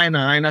Mr.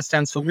 Aina. Aina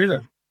stands for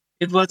mirror.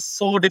 It was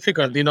so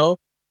difficult,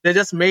 They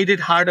just made it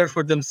harder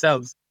for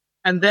themselves.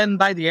 And then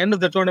by the end of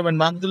the tournament,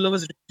 Mahmudullah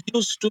was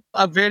reduced to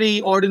a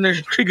very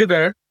ordinary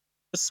cricketer,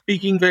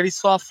 speaking very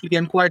softly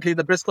and quietly at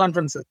the press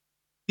conferences.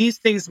 These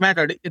things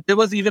mattered. There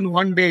was even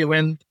one day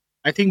when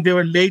I think they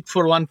were late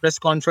for one press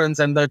conference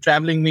and the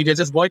traveling media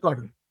just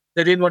boycotted.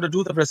 They didn't want to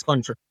do the press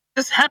conference.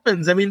 This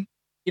happens.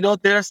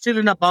 They're still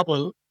in a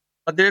bubble,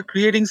 but they're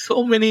creating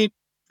so many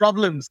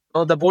problems.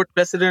 The board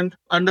president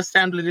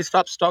understandably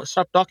stopped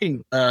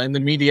talking in the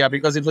media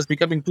because it was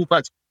becoming too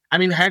much.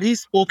 Had he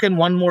spoken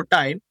one more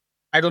time,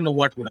 I don't know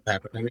what would have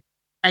happened.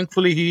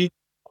 Thankfully, he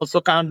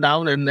also calmed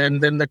down, and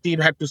then the team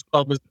had to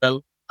stop as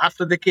well.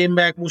 After they came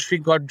back,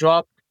 Mushfiq got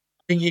dropped.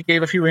 I think he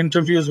gave a few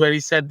interviews where he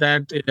said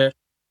that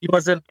he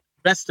wasn't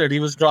rested, he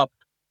was dropped.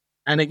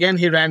 And again,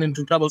 he ran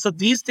into trouble. So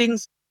these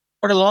things,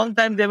 for a long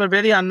time, they were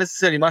very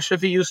unnecessary.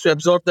 Mashrafi used to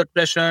absorb that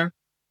pressure.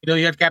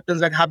 You had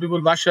captains like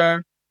Habibul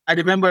Bashar. I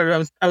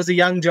remember I was a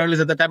young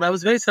journalist at the time. I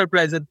was very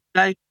surprised that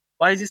guy,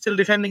 why is he still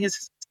defending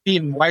his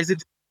team? Why is he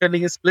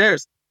defending his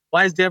players?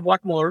 Why is Dave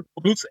Watmore,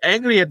 who looks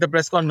angry at the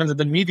press conference of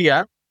the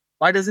media,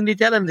 why doesn't he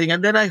tell anything?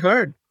 And then I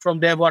heard from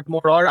Dave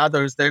Watmore or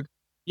others that,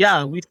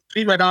 we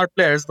scream at our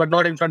players, but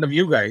not in front of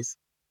you guys.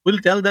 We'll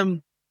tell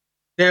them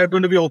they're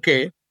going to be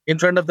okay in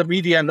front of the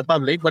media and the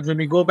public. But when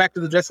we go back to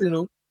the dressing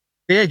room,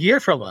 they hear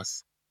from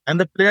us. And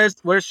the players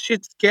were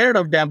shit scared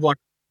of Dave Watmore.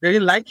 They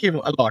didn't like him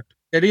a lot.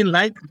 They didn't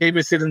like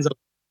David Siddons,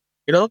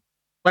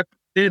 but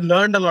they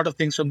learned a lot of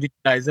things from these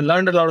guys. They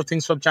learned a lot of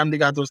things from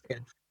Chandigarh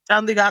Singh.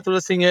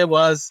 Chandigarh Singh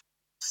was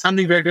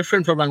something very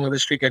different from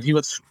Bangladesh cricket. He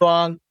was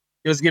strong.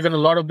 He was given a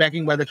lot of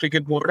backing by the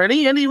cricket board. And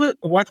he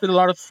worked with a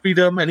lot of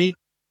freedom, and he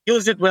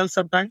used it well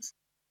sometimes.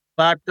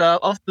 But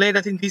of late,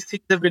 I think these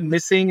things have been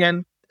missing.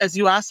 And as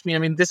you asked me,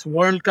 this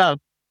World Cup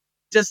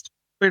just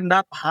opened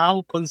up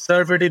how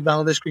conservative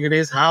Bangladesh cricket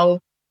is, how,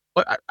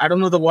 I don't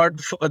know the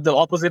word, the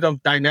opposite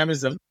of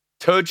dynamism.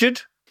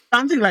 Turgid?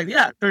 Something like,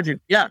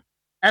 turgid. Yeah,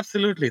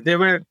 absolutely. They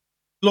were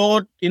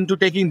flowed into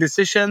taking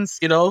decisions,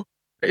 It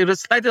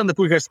was slightly on the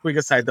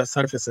quicker side, the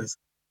surfaces.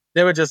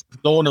 They were just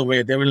blown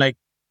away. They were like,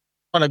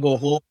 want to go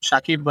home.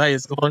 Shakib Bhai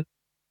is gone.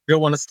 We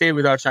don't want to stay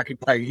without Shakib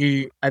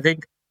Bhai. I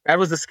think that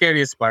was the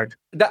scariest part.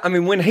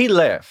 When he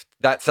left,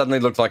 that suddenly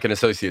looked like an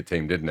associate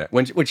team, didn't it?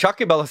 When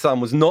Shakib Al Hassan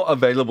was not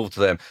available to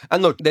them.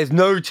 And look, there's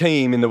no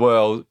team in the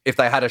world, if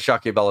they had a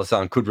Shakib Al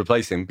Hassan, could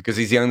replace him because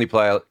he's the only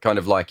player kind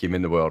of like him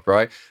in the world,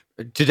 right?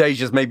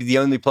 Jadeja's maybe the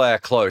only player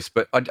close,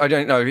 but I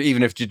don't know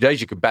even if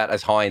Jadeja could bat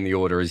as high in the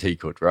order as he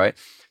could, right?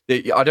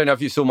 I don't know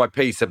if you saw my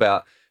piece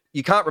about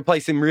you can't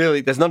replace him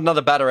really. There's not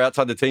another batter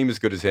outside the team as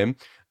good as him.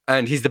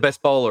 And he's the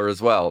best bowler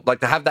as well.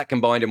 Like to have that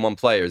combined in one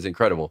player is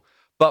incredible.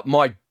 But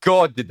my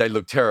God, did they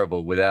look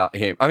terrible without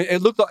him.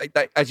 It looked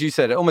like, as you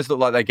said, it almost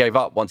looked like they gave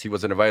up once he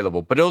wasn't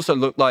available. But it also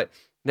looked like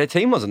their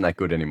team wasn't that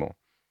good anymore.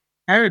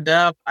 Harold,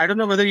 I don't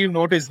know whether you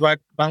noticed, but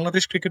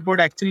Bangladesh Cricket Board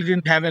actually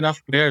didn't have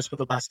enough players for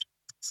the last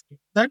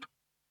that.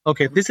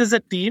 Okay, this is a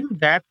team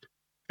that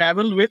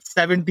traveled with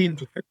 17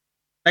 players.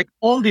 Like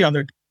all the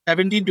other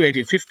 17 to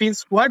 18, 15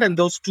 squad and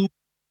those 2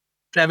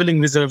 traveling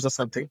reserves or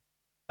something.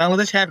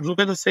 Bangladesh had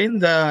Ruben Hussain,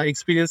 the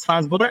experienced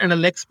fast bowler, and a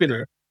leg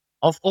spinner.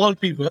 Of all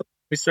people,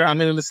 Mr.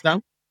 Aminul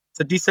Islam,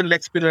 a decent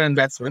leg spinner and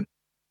batsman.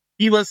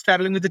 He was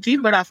traveling with the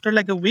team, but after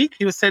like a week,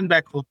 he was sent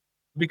back home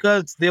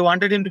because they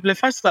wanted him to play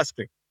first class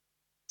cricket.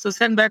 So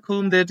sent back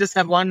home, they just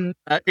have one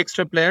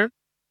extra player.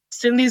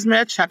 West Indies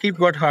match, Shakib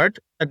got hurt.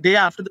 A day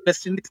after the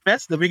West Indies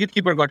match, the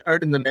wicketkeeper got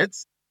hurt in the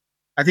nets.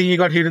 I think he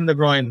got hit in the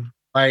groin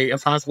by a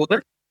fast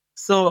bowler.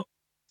 So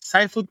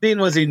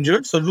Saifuddin was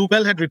injured, so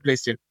Rubel had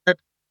replaced him. That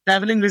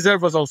traveling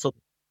reserve was also.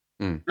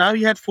 Now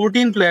you had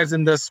 14 players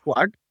in the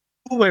squad,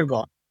 2 were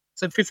gone.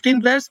 So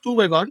 15 players, 2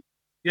 were gone.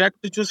 You had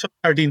to choose from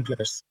 13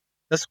 players.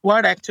 The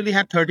squad actually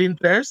had 13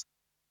 players.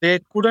 They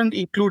couldn't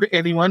include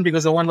anyone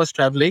because no one was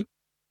traveling.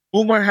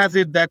 Rumor has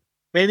it that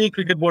many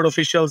cricket board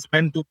officials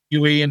went to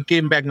UAE and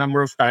came back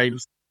number of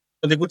times.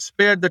 So they could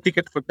spare the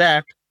ticket for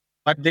that,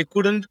 but they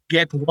couldn't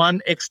get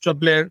one extra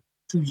player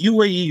to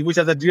UAE, which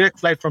has a direct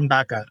flight from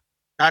Dhaka.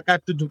 Dhaka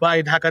to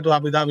Dubai, Dhaka to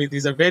Abu Dhabi.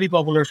 These are very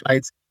popular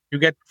flights. You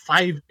get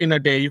 5 in a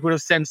day. You could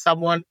have sent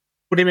someone,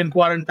 put him in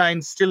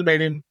quarantine, still made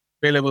him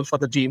available for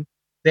the team.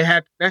 They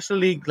had National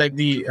League, like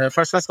the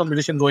first class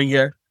competition going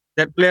here,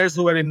 that players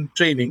who were in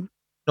training.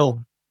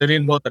 No, they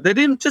didn't bother. They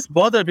didn't just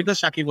bother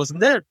because Shakib wasn't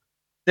there.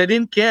 They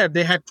didn't care.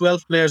 They had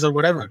 12 players or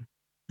whatever.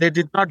 They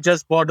did not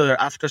just bother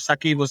after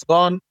Shakib was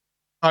gone.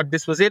 Thought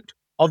this was it.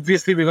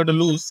 Obviously, we're going to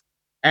lose.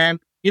 And,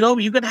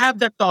 you can have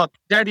that thought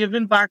that you've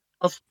been part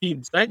of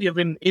teams, right? You've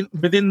been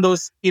within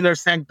those inner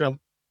sanctum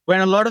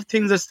when a lot of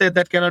things are said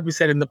that cannot be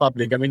said in the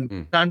public. I mean,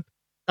 you can't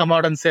come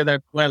out and say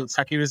that, well,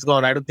 Shakib is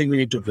gone. I don't think we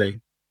need to play.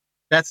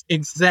 That's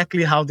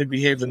exactly how they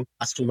behaved in the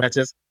last 2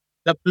 matches.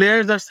 The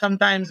players are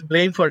sometimes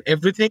blamed for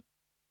everything.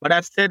 But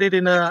I've said it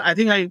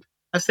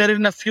I've said it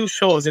in a few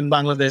shows in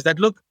Bangladesh that,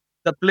 look,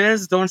 the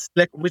players don't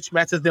select which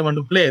matches they want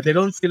to play. They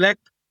don't select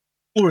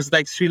tours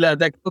like Sri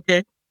Lanka. Like,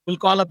 okay, we'll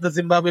call up the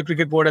Zimbabwe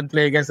cricket board and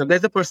play against them.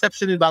 There's a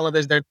perception in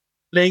Bangladesh that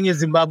playing in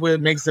Zimbabwe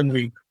makes them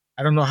weak.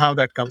 I don't know how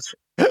that comes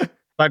from.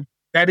 But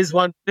that is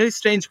one very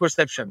strange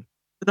perception.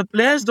 The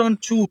players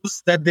don't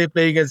choose that they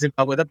play against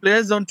Zimbabwe. The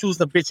players don't choose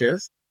the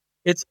pitches.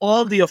 It's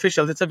all the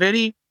officials. It's a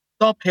very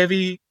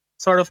top-heavy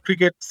sort of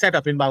cricket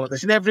setup in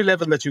Bangladesh. In every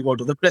level that you go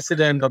to, the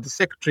president or the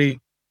secretary,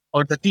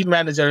 or the team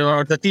manager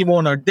or the team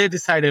owner, they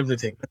decide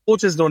everything. The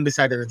coaches don't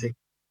decide anything.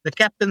 The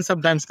captain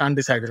sometimes can't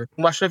decide anything.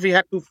 Mashrafi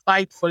had to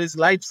fight for his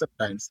life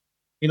sometimes.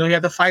 He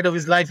had the fight of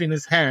his life in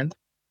his hand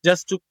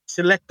just to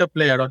select a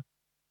player or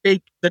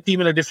take the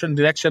team in a different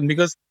direction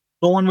because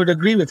no one would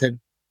agree with him.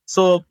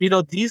 So,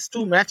 these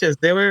 2 matches,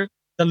 they were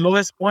the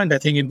lowest point, I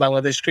think, in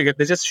Bangladesh cricket.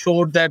 They just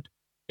showed that,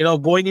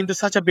 going into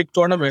such a big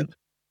tournament,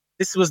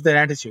 this was their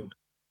attitude.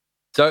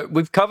 So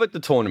we've covered the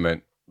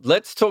tournament.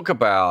 Let's talk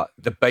about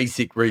the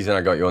basic reason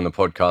I got you on the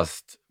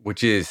podcast,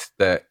 which is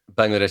that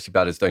Bangladeshi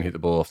batters don't hit the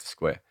ball off the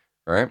square,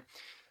 right?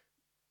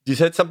 You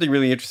said something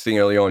really interesting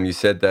early on. You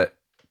said that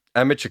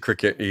amateur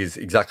cricket is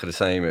exactly the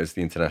same as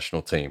the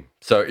international team.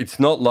 So it's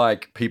not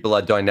like people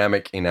are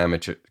dynamic in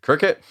amateur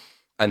cricket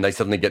and they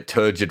suddenly get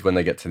turgid when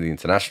they get to the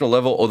international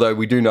level, although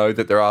we do know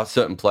that there are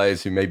certain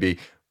players who maybe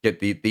get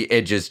the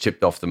edges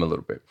chipped off them a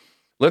little bit.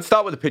 Let's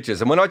start with the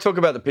pitches. And when I talk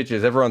about the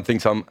pitches, everyone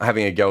thinks I'm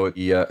having a go at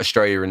the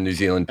Australia and New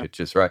Zealand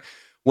pitches, right?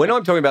 When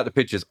I'm talking about the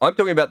pitches, I'm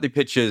talking about the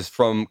pitches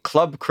from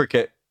club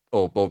cricket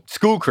or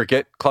school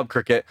cricket, club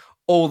cricket,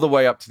 all the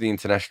way up to the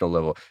international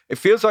level. It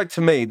feels like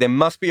to me, there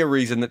must be a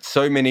reason that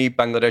so many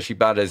Bangladeshi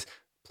batters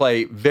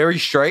play very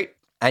straight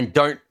and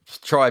don't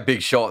try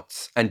big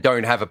shots and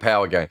don't have a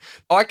power game.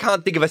 I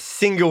can't think of a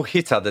single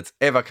hitter that's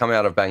ever come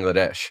out of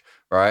Bangladesh,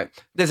 right?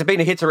 There's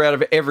been a hitter out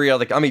of every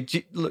other... I mean,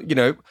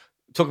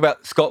 talk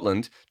about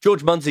Scotland.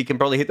 George Munsey can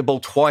probably hit the ball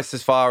twice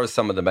as far as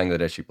some of the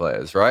Bangladeshi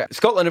players, right?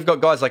 Scotland have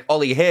got guys like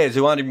Ollie Hares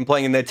who aren't even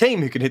playing in their team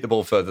who can hit the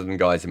ball further than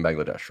guys in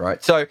Bangladesh,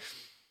 right? So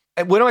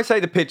when I say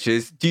the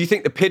pitches, do you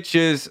think the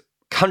pitches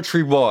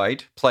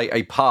countrywide play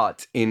a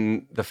part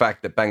in the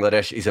fact that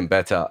Bangladesh isn't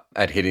better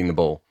at hitting the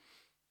ball?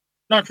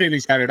 Not really,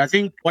 Jared. I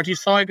think what you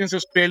saw against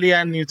Australia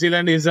and New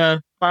Zealand is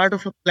a part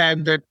of a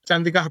plan that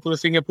Chandrika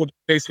Hathurusinghe put in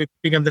place with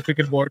the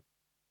cricket board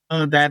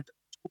that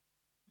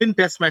in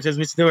test matches,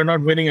 which they were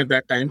not winning at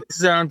that time. This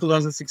is around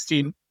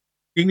 2016.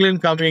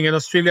 England coming and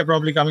Australia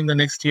probably coming the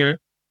next year.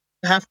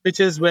 Have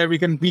pitches where we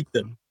can beat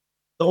them.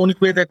 The only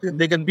way that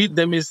they can beat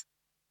them is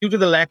due to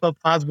the lack of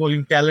fast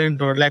bowling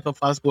talent or lack of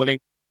fast bowling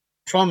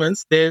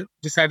performance. They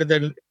decided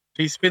that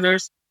 3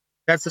 spinners,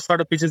 that's the sort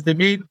of pitches they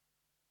made.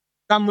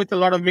 Come with a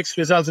lot of mixed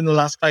results in the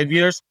last 5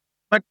 years.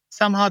 But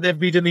somehow they've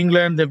beaten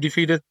England. They've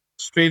defeated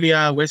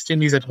Australia, West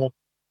Indies at home.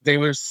 They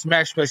were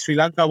smashed by Sri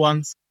Lanka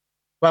once.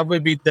 Zimbabwe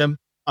beat them.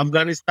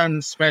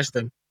 Afghanistan smashed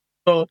them.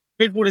 So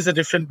Midwood is a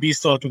different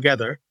beast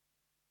altogether.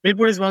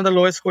 Midwood is one of the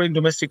lowest scoring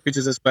domestic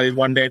pitches as well in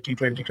one-day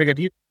T20 cricket.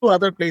 You go to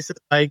other places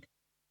like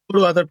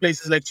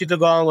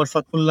Chittagong or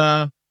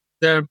Fatullah.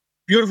 There are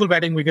beautiful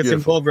batting wickets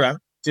in Cobra,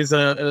 which is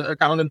a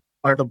town and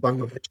part of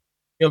Bangladesh.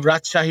 You have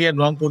Rajshahi and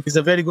Rangpur. These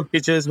are very good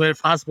pitches where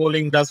fast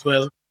bowling does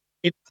well.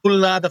 In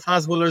Khulna, the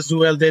fast bowlers do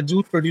well. They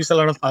do produce a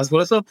lot of fast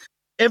bowlers. So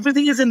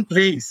everything is in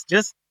place.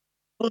 Just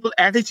total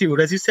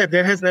attitude. As you said,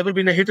 there has never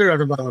been a hitter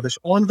out of Bangladesh.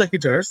 All the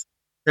hitters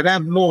that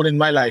I've known in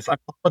my life are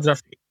Mohammad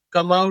Rafi,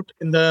 come out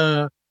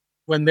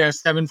when they're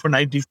 7 for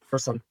 90 or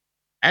something.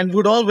 and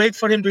would all wait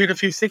for him to hit a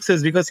few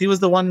sixes because he was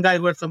the one guy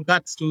who had some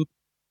guts to.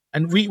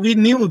 And we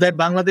knew that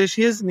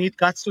Bangladeshis need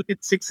guts to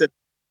hit sixes,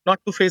 not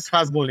to face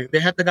fast bowling. They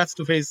had the guts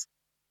to face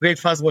great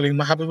fast bowling.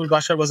 Mahabubul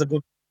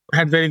Bashar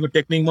had very good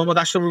technique. Mohammad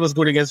Ashraf was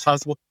good against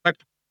fast bowling. But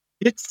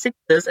hit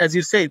sixes, as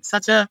you say, it's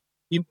such a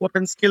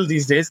important skill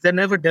these days. They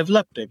never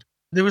developed it.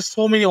 There were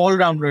so many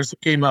all-rounders who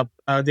came up.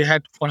 They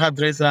had Farhad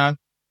Reza,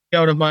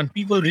 Ziaur Rahman.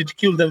 People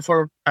ridiculed them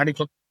for starting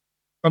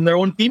from their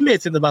own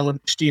teammates in the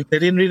Bangladesh team. They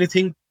didn't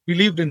really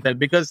believed in them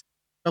because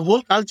the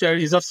whole culture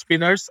is of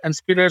spinners and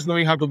spinners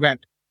knowing how to bat.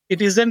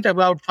 It isn't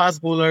about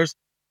fast bowlers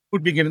who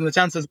would be given the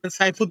chances. When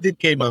Saifuddin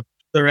came up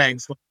the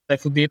ranks,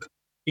 Saifuddin,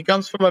 he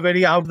comes from a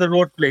very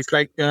out-of-the-road place.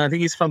 Like, I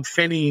think he's from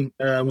Feni,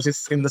 which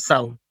is in the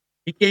south.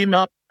 He came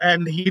up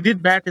and he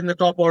did bat in the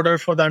top order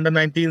for the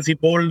under-19s. He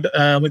bowled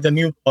with the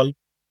new ball.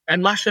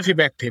 And Mashrafi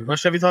backed him.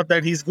 Mashrafi thought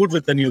that he's good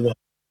with the new ball.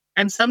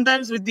 And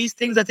sometimes with these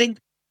things, I think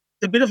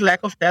it's a bit of lack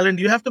of talent.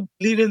 You have to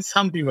believe in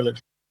some people.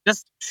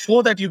 Just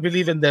show that you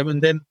believe in them.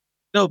 And then,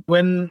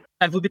 when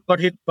Saifuddin got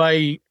hit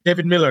by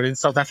David Miller in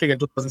South Africa in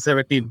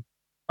 2017,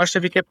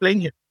 Mashrafi kept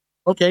playing him.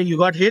 Okay, you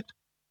got hit.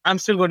 I'm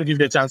still going to give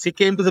you a chance. He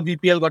came to the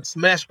BPL, got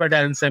smashed by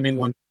Darren Sam in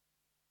one.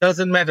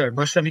 Doesn't matter.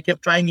 Mashrafi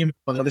kept trying him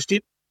on the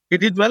team. He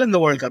did well in the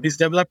World Cup. He's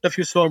developed a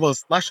few slow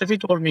balls. Mashrafi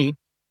told me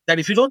that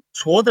if you don't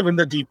throw them in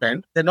the deep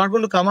end, they're not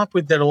going to come up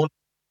with their own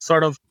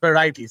sort of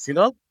varieties.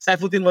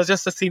 Saifuddin was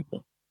just a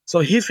simple. So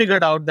he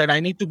figured out that I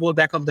need to bowl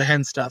back of the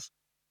hand stuff.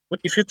 But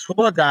if you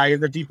throw a guy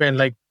in the deep end,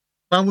 like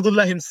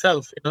Mahmudullah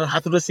himself,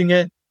 Hathura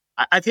Singh,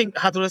 I think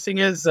Hathura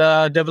Singh's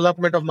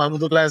development of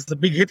Mahmudullah as the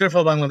big hitter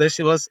for Bangladesh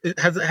it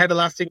has had a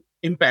lasting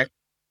impact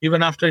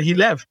even after he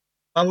left.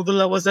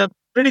 Mahmudullah was a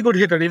pretty good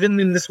hitter. Even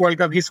in this World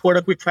Cup, he scored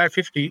a quick fire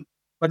 50.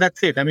 But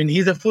that's it. I mean,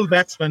 he's a full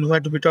batsman who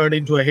had to be turned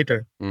into a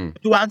hitter.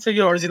 To answer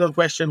your original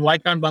question, why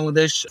can't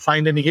Bangladesh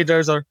find any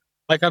hitters or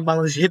why can't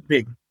Bangladesh hit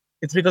big?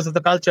 It's because of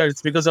the culture.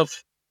 It's because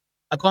of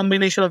a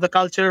combination of the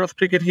culture of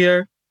cricket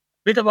here, a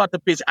bit about the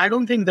pitch. I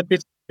don't think the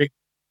pitch is a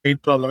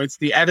big problem. It's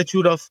the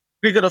attitude of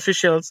cricket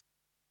officials.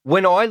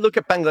 When I look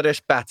at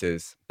Bangladesh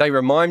batters, they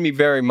remind me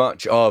very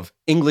much of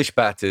English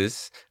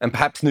batters and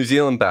perhaps New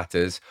Zealand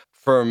batters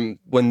from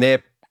when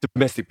their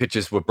domestic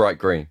pitches were bright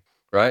green,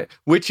 right?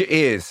 Which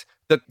is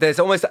that there's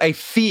almost a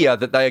fear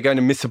that they are going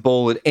to miss a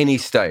ball at any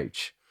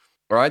stage,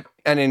 right?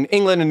 And in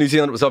England and New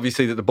Zealand, it was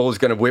obviously that the ball is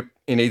going to whip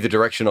in either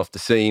direction off the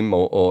seam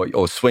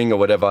or swing or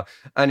whatever.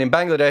 And in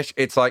Bangladesh,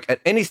 it's like at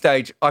any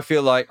stage, I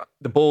feel like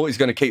the ball is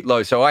going to keep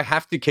low. So I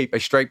have to keep a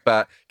straight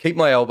bat, keep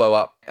my elbow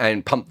up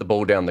and pump the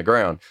ball down the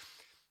ground.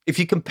 If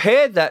you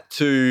compare that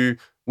to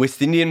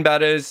West Indian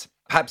batters,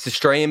 perhaps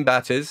Australian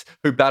batters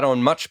who bat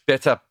on much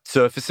better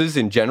surfaces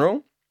in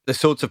general, the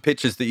sorts of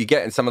pitches that you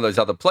get in some of those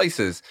other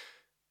places,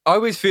 I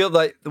always feel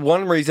like the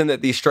one reason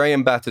that the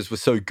Australian batters were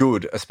so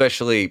good,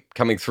 especially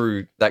coming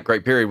through that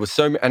great period, was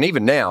and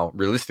even now,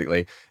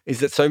 realistically, is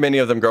that so many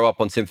of them grow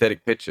up on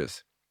synthetic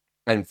pitches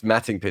and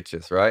matting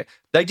pitches, right?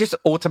 They just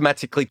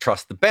automatically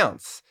trust the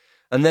bounce.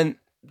 And then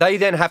they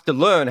have to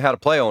learn how to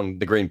play on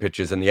the green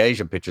pitches and the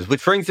Asian pitches,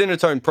 which brings in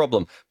its own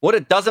problem. What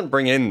it doesn't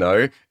bring in,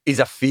 though, is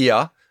a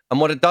fear. And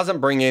what it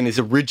doesn't bring in is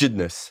a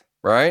rigidness,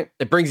 right?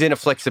 It brings in a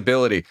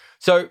flexibility.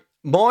 So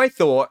my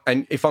thought,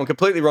 and if I'm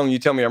completely wrong, you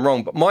tell me I'm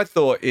wrong, but my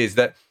thought is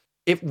that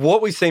if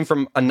what we've seen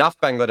from enough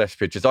Bangladesh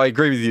pitches, I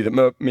agree with you that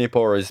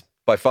Mirpur is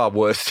by far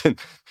worse than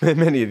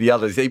many of the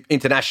others,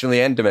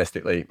 internationally and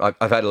domestically.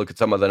 I've had a look at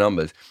some of the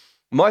numbers.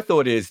 My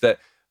thought is that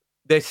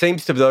there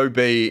seems to, though,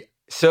 be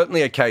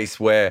certainly a case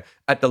where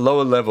at the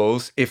lower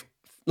levels, if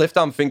left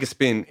arm finger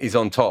spin is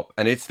on top,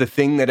 and it's the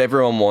thing that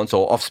everyone wants,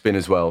 or off spin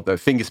as well, the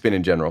finger spin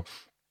in general,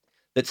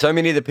 that so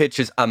many of the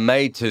pitches are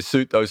made to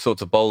suit those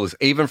sorts of bowlers,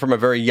 even from a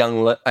very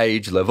young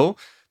age level,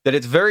 that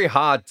it's very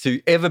hard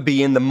to ever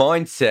be in the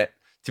mindset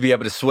to be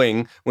able to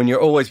swing when you're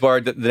always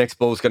worried that the next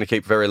ball is going to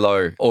keep very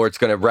low or it's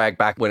going to rag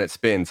back when it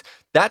spins.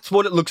 That's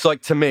what it looks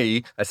like to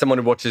me as someone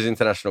who watches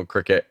international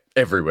cricket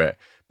everywhere.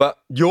 But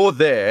you're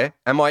there.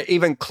 Am I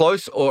even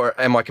close or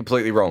am I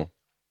completely wrong?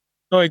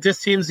 No, it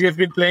just seems you've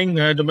been playing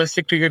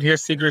domestic cricket here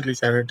secretly,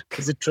 Sarad.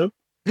 Is it true?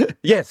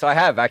 Yes, I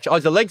have, actually. I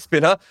was a leg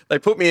spinner. They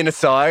put me in a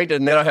side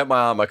and then I hurt my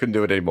arm. I couldn't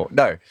do it anymore.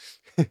 No.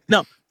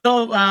 No.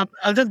 So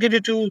I'll just give you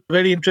two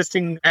very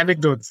interesting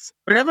anecdotes.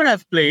 Whenever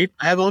I've played,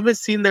 I have always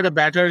seen that a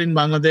batter in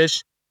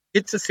Bangladesh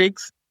hits a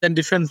six, then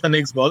defends the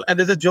next ball. And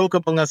there's a joke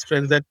among us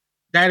friends that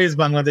is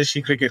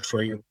Bangladeshi cricket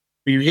for you.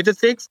 You hit a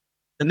six,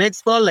 the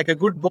next ball, like a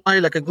good boy,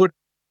 like a good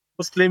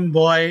Muslim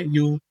boy,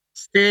 you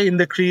stay in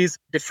the crease,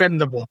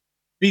 defend the ball,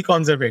 be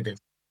conservative.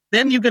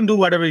 Then you can do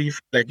whatever you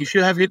feel like. If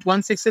you have hit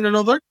 1 6 in and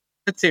over,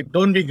 that's it.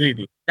 Don't be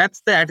greedy.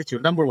 That's the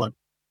attitude, number one.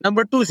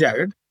 Number two,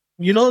 Jared,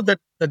 you know that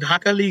the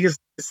Dhaka League is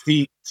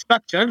the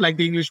structure, like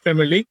the English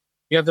Premier League.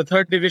 You have the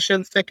third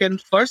division,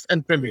 second, first,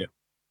 and Premier.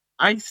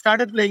 I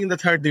started playing in the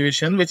third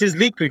division, which is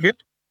league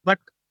cricket, but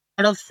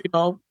a lot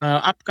of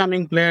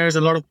upcoming players,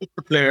 a lot of good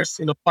players,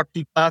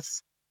 40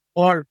 plus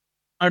or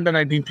under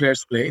 19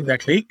 players play in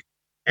that league.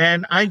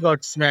 And I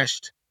got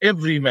smashed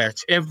every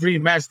match. They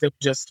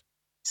just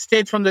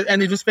stayed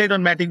and it was played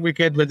on matting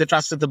wicket where they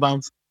trusted the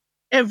bounce.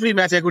 Every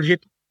match I could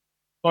hit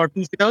for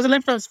 2 6. I was a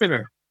left-arm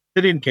spinner.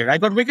 They didn't care. I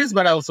got wickets,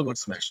 but I also got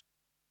smashed.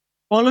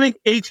 Following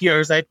 8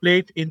 years, I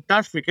played in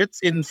turf wickets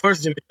in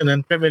first division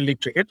and Premier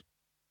League cricket.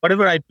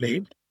 Whatever I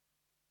played,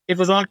 it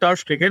was all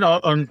turf cricket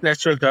or on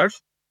natural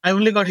turf. I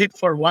only got hit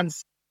for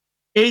once.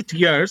 8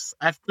 years,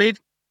 I've played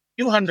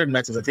few hundred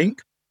matches, I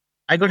think.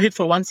 I got hit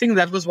for one thing.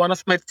 That was one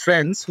of my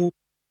friends who told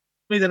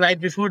me the night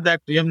before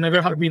that you have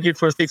never been hit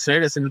for a six,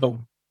 right? I said, no.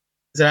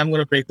 I said, I'm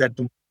going to break that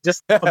too,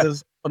 just for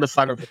the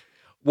fun of it.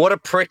 What a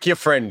prick your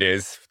friend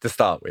is to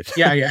start with.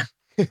 Yeah.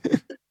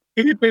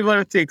 He hit me for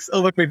a six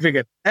over mid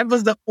wicket. That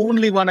was the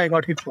only one I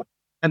got hit for.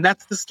 And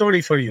that's the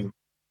story for you.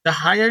 The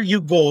higher you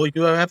go,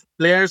 you have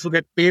players who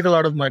get paid a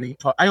lot of money.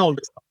 I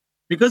always thought,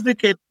 because they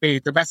get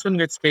paid, the batsman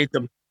gets paid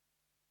them.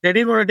 They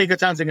didn't want to take a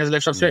chance against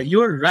left arm spinner.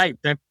 You're right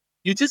that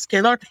you just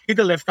cannot hit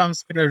a left arm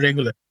spinner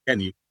regularly, can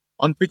you?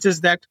 On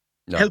pitches that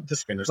help the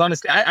spinners.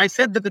 Honestly, I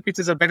said that the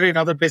pitches are better in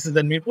other places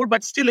than Mirpur,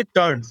 but still it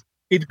turns.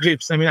 It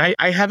grips. I mean,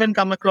 I haven't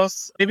come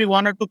across maybe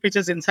one or two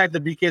pitches inside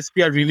the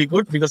BKSP are really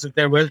good because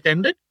they're well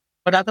tended.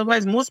 But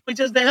otherwise, most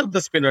pitches, they help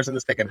the spinners in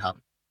the second half.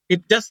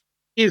 It just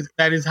is.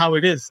 That is how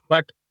it is.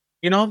 But,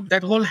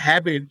 that whole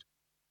habit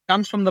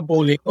comes from the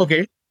bowling.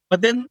 Okay.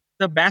 But then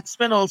the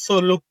batsmen also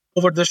look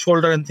over the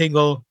shoulder and think,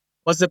 oh,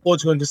 what's the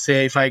coach going to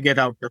say if I get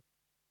out?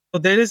 So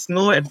there is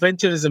no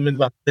adventurism in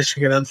Bangladesh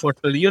cricket,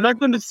 unfortunately. You're not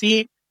going to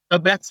see a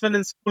batsman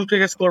in school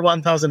cricket score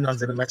 1,000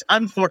 runs in a match.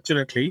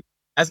 Unfortunately,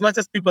 as much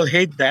as people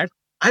hate that,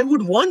 I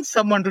would want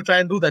someone to try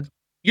and do that.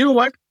 You know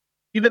what?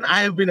 Even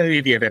I have been an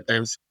idiot at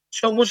times.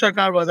 Shaumu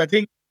Sarkar was, I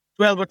think,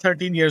 12 or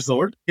 13 years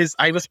old.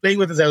 I was playing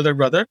with his elder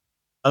brother,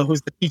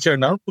 who's the teacher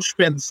now,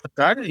 Pushpen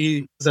Sarkar.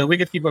 He was a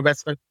wicketkeeper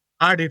batsman,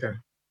 hard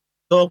hitter.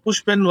 So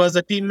Pushpen was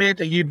a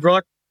teammate. He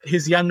brought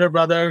his younger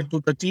brother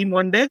to the team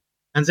one day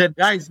and said,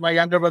 guys, my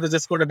younger brother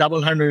just scored a double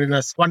 100 in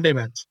a one-day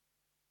match.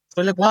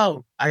 So like,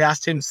 wow. I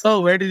asked him,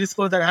 so where did he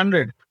score that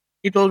 100?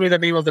 He told me the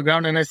name of the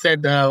ground and I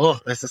said,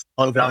 that's a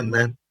small ground,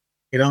 man.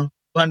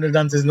 200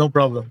 runs is no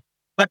problem.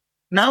 But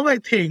now I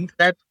think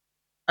that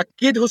a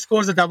kid who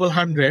scores a double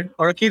 100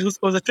 or a kid who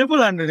scores a triple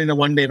 100 in a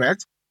one-day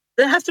match,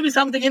 there has to be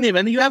something in him.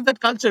 And you have that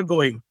culture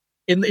going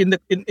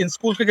in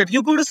school cricket.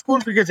 You go to school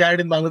cricket, Jared,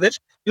 in Bangladesh,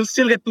 you'll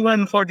still get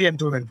 240 and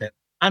 210.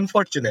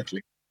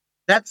 Unfortunately,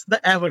 that's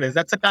the average.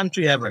 That's a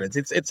country average.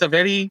 It's a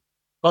very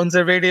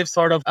conservative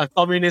sort of a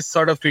communist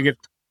sort of cricket.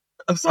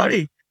 I'm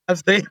sorry, I'm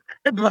saying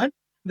that, but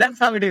that's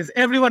how it is.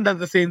 Everyone does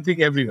the same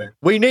thing everywhere.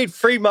 We need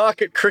free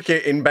market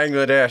cricket in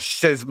Bangladesh,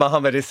 says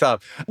Mohammed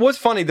Isam. What's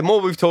funny, the more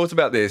we've talked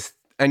about this,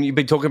 and you've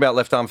been talking about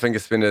left-arm finger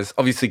spinners,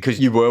 obviously because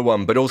you were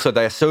one, but also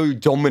they are so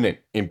dominant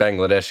in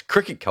Bangladesh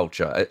cricket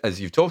culture, as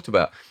you've talked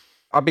about.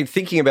 I've been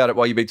thinking about it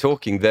while you've been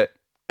talking, that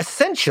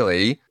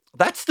essentially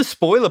that's the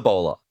spoiler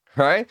bowler,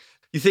 right?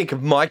 You think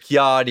of Mike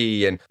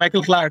Yardy and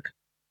Michael Clark,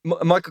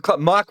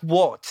 Mark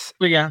Watts.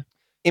 Yeah.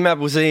 Imad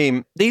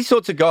Wasim, these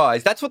sorts of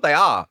guys, that's what they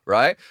are,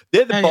 right?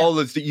 They're the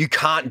bowlers that you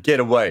can't get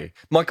away.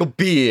 Michael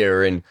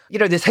Beer and,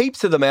 there's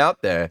heaps of them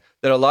out there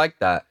that are like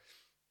that.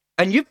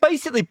 And you've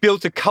basically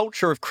built a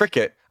culture of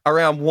cricket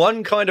around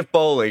one kind of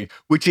bowling,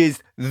 which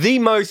is the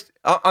most,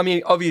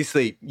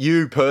 obviously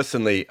you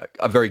personally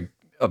are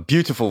a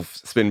beautiful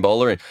spin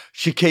bowler and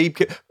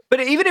Shakib, but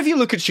even if you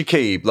look at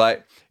Shakib,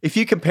 like if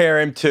you compare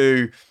him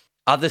to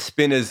other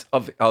spinners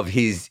of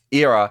his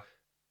era,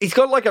 he's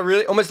got like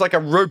almost like a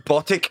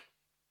robotic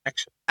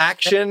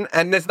action,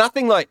 and there's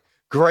nothing like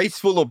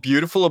graceful or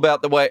beautiful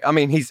about the way. I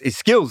mean, his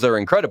skills are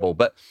incredible,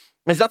 but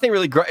there's nothing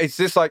really great. It's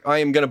just like I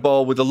am going to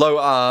bowl with a low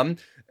arm.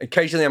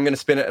 Occasionally, I'm going to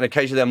spin it, and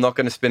occasionally, I'm not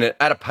going to spin it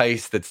at a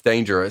pace that's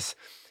dangerous.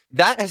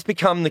 That has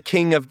become the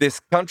king of this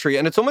country,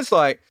 and it's almost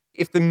like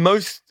if the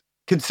most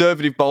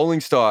conservative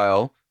bowling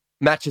style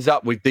matches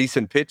up with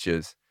decent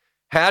pitches,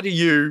 how do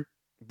you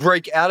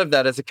break out of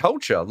that as a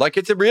culture? Like,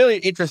 it's a really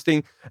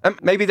interesting, and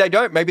maybe they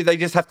don't. Maybe they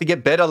just have to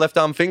get better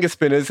left-arm finger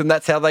spinners, and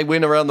that's how they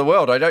win around the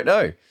world. I don't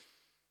know.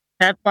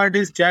 That part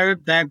is,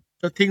 Jared, that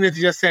the thing that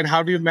you just said,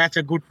 how do you match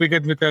a good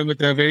wicket with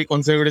a very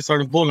conservative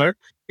sort of bowler?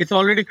 It's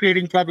already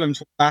creating problems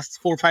for the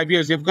last 4 or 5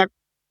 years. You've got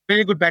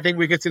very good batting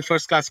wickets in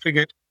first-class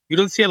cricket. You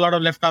don't see a lot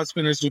of left-arm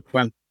spinners do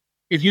well.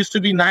 It used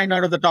to be 9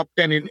 out of the top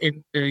 10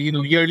 in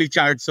yearly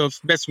charts of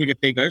best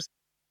wicket takers.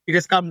 It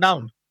has come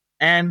down.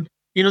 And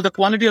the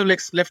quality of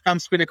left-arm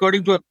spin,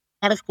 according to a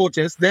lot of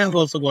coaches, they have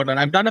also gone down.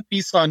 I've done a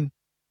piece on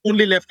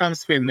only left-arm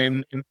spin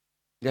in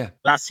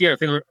last year, I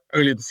think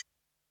earlier this year.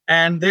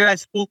 And there I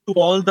spoke to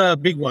all the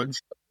big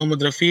ones, Mohammad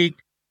Rafiq,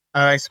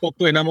 I spoke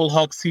to Enamul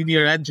Haq,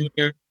 senior and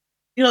junior.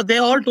 They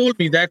all told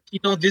me that,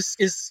 this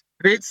is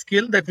great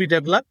skill that we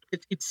developed.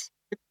 It's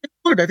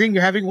good. I think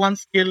having one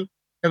skill,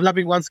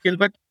 developing one skill,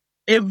 but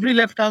every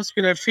left-arm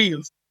spinner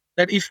feels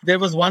that if there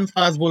was one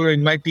fast bowler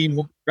in my team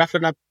who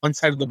roughened up one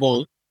side of the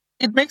ball,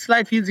 it makes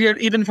life easier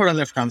even for a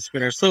left-arm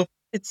spinner. So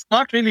it's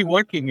not really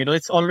working.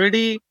 It's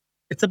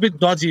a bit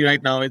dodgy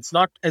right now. It's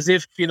not as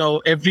if,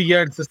 every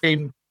year it's the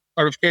same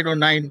sort of 10 or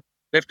 9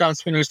 left-arm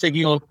spinners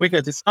taking all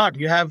wickets. It's not.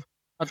 You have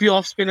a few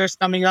off spinners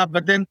coming up,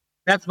 but then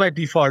that's by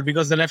default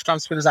because the left-arm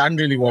spinners aren't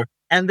really working.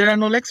 And there are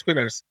no leg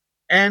spinners.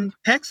 And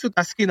thanks to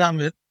Taskin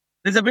Ahmed,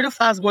 There's a bit of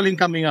fast bowling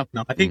coming up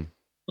now. I think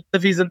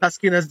Mustafiz and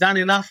Taskin has done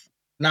enough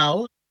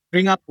now.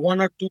 Bring up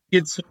one or two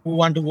kids who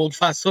want to bowl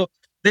fast. So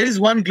there is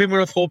one glimmer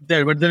of hope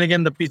there. But then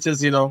again, the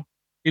pitches,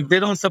 if they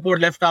don't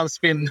support left arm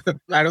spin,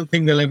 I don't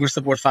think they'll ever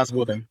support fast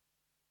bowling.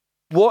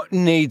 What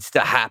needs to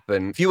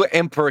happen if you were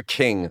Emperor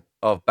King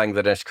of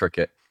Bangladesh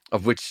cricket,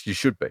 of which you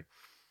should be?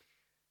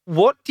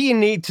 What do you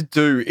need to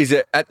do? Is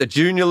it at the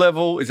junior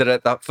level? Is it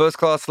at the first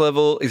class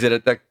level? Is it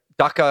at the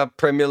Dhaka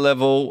Premier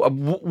level?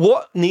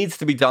 What needs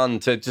to be done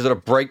to sort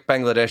of break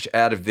Bangladesh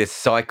out of this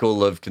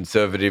cycle of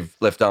conservative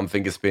left arm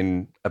finger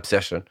spin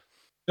obsession?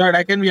 Right,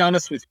 I can be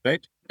honest with you,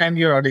 right? And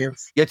your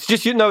audience. Yeah, it's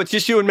just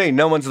you and me.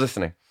 No one's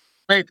listening.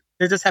 Right.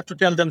 They just have to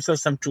tell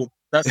themselves some truth.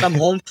 There's some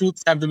home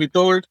truths have to be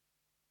told.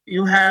 We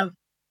are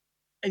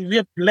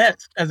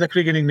blessed as a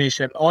cricketing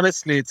nation.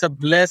 Honestly, it's a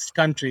blessed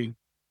country.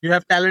 You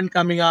have talent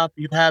coming up.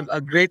 You have a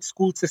great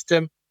school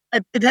system.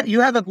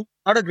 You have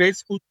not a great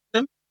school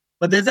system,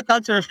 but there's a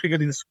culture of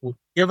cricket in school.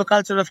 You have a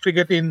culture of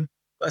cricket in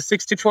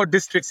 64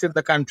 districts in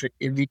the country,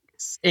 in the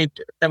 7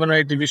 or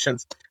 8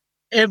 divisions.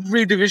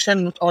 Every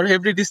division or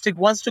every district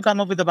wants to come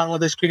up with a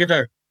Bangladesh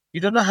cricketer. You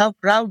don't know how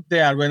proud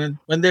they are when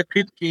their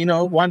kid,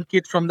 one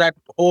kid from that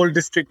whole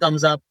district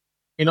comes up.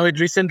 It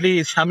recently,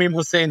 Shamim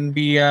Hussain,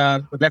 the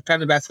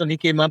left-handed batsman, he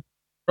came up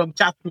from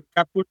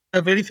Chapur,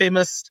 a very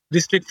famous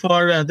district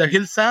for the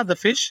Hilsa, the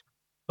fish.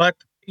 But,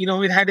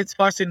 it had its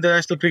first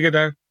international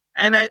cricketer.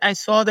 And I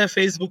saw their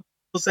Facebook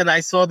posts and I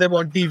saw them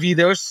on TV.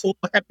 They were so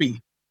happy.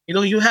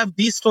 You have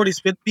these stories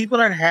where people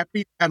are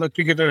happy to have a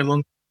cricketer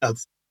among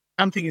themselves.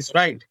 Something is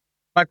right.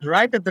 But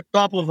right at the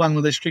top of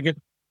Bangladesh cricket,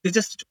 they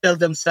just tell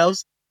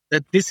themselves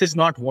that this is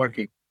not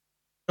working.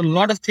 A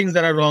lot of things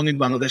that are wrong in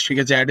Bangladesh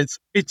cricket, Jayad. It's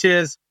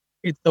pitches,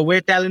 it's the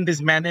way talent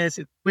is managed,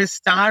 it's the way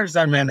stars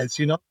are managed,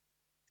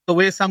 The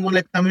way someone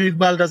like Tamim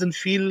Iqbal doesn't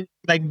feel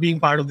like being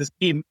part of this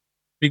team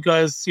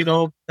because,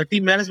 the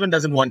team management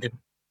doesn't want him.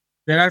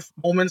 There are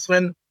moments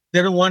when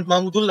they don't want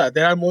Mahmudullah.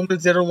 There are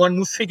moments they don't want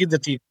Musfiq in the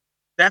team.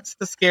 That's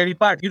the scary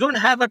part. You don't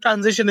have a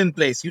transition in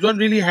place. You don't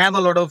really have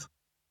a lot of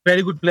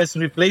very good players to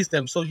replace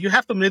them. So you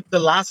have to make the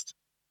last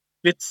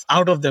bits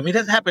out of them. It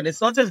has happened.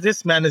 It's not just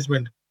this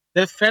management.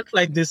 They've felt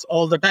like this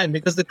all the time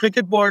because the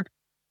cricket board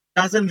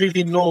doesn't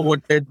really know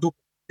what they do.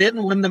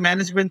 Then when the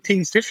management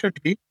thinks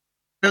differently,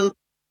 well,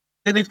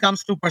 then it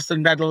comes to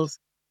personal battles,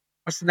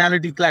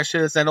 personality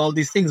clashes and all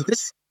these things.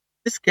 This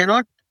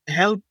cannot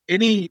help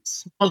any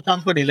small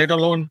company, let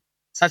alone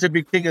such a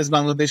big thing as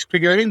Bangladesh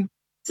cricket. I mean,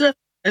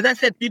 as I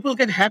said, people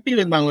get happy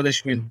when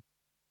Bangladesh win.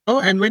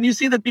 And when you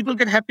see that people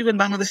get happy when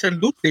Bangladesh are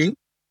losing,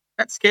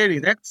 that's scary.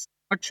 That's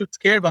what should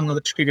scare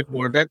Bangladesh cricket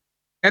board.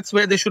 That's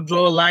where they should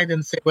draw a line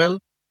and say, well,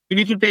 we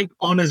need to take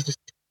honest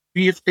decisions.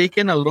 We have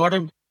taken a lot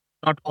of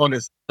not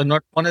honest. The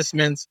not honest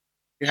means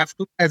you have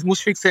to, as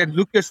Mushfiq said,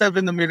 look yourself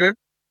in the mirror.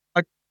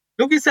 But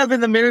look yourself in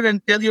the mirror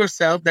and tell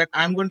yourself that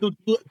I'm going to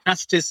do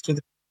justice to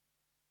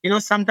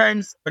this.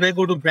 Sometimes when I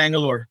go to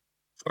Bangalore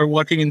for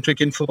working in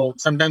cricket football,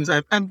 sometimes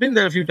I've been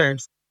there a few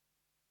times.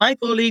 My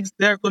colleagues,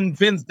 they're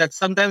convinced that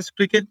sometimes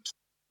cricket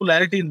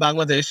popularity in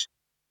Bangladesh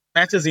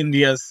matches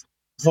India's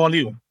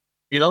volume.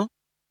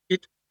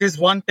 It is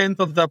 1/10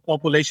 of the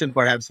population,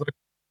 perhaps.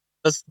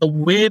 Because the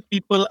way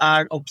people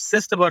are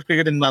obsessed about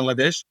cricket in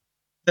Bangladesh,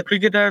 the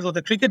cricketers or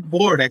the cricket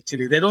board,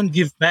 actually, they don't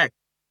give back.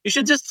 You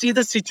should just see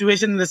the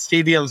situation in the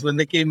stadiums when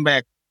they came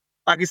back.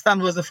 Pakistan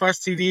was the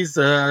first series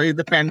in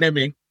the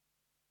pandemic.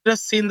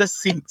 Just seen the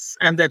seats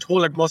and that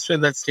whole atmosphere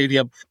in that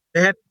stadium.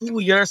 They had 2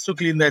 years to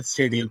clean that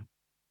stadium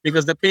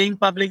because the paying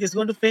public is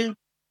going to pay.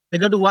 They're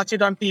going to watch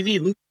it on TV.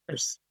 Who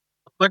cares?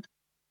 But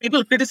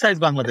people criticize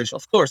Bangladesh,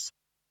 of course.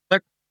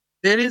 But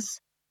it's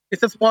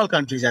a small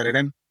country, Jared,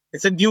 and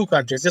it's a new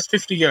country. It's just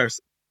 50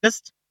 years.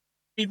 Just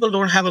people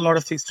don't have a lot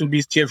of things to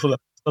be cheerful of.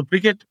 So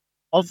cricket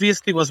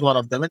obviously was one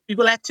of them. And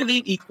people actually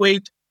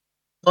equate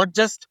not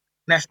just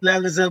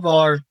nationalism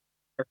or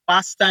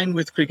pastime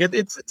with cricket.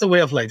 It's a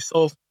way of life.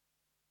 So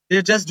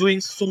they're just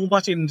doing so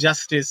much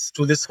injustice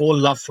to this whole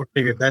love for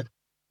cricket that,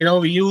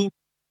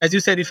 as you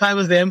said, if I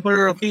was the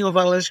emperor or king of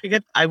Bangladesh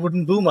cricket, I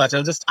wouldn't do much.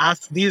 I'll just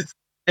ask these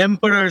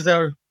emperors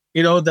or,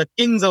 the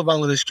kings of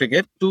Bangladesh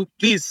cricket to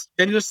please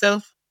tell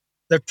yourself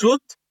the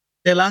truth.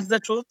 They'll ask the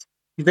truth.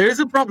 There is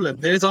a problem.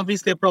 There is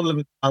obviously a problem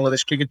with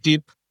Bangladesh cricket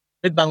team,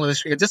 with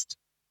Bangladesh cricket. Just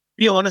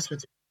be honest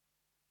with you.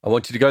 I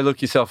want you to go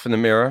look yourself in the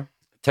mirror,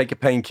 take a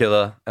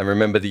painkiller, and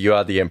remember that you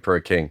are the Emperor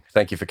King.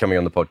 Thank you for coming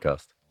on the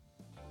podcast.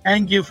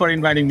 Thank you for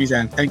inviting me,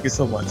 Jan. Thank you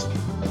so much.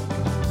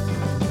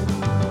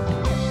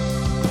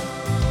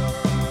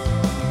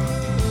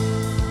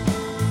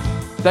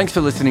 Thanks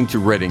for listening to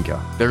Red Inker.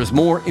 There is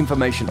more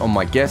information on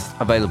my guests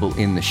available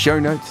in the show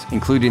notes,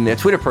 including their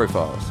Twitter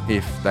profiles,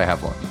 if they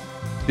have one.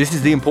 This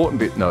is the important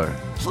bit, though.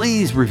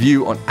 Please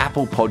review on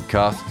Apple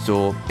Podcasts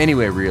or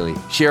anywhere really.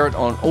 Share it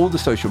on all the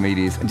social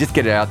medias and just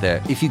get it out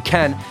there. If you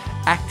can,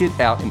 act it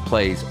out in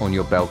plays on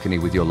your balcony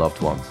with your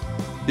loved ones.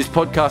 This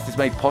podcast is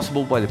made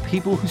possible by the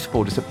people who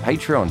support us at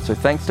Patreon, so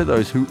thanks to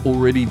those who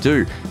already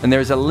do. And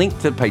there is a link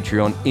to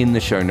Patreon in the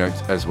show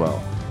notes as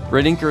well.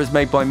 Red Inker is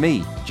made by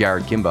me,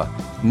 Jared Kimber.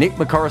 Nick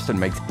McCorriston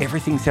makes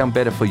everything sound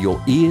better for your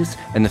ears,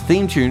 and the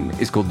theme tune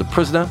is called The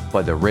Prisoner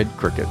by the Red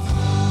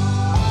Crickets.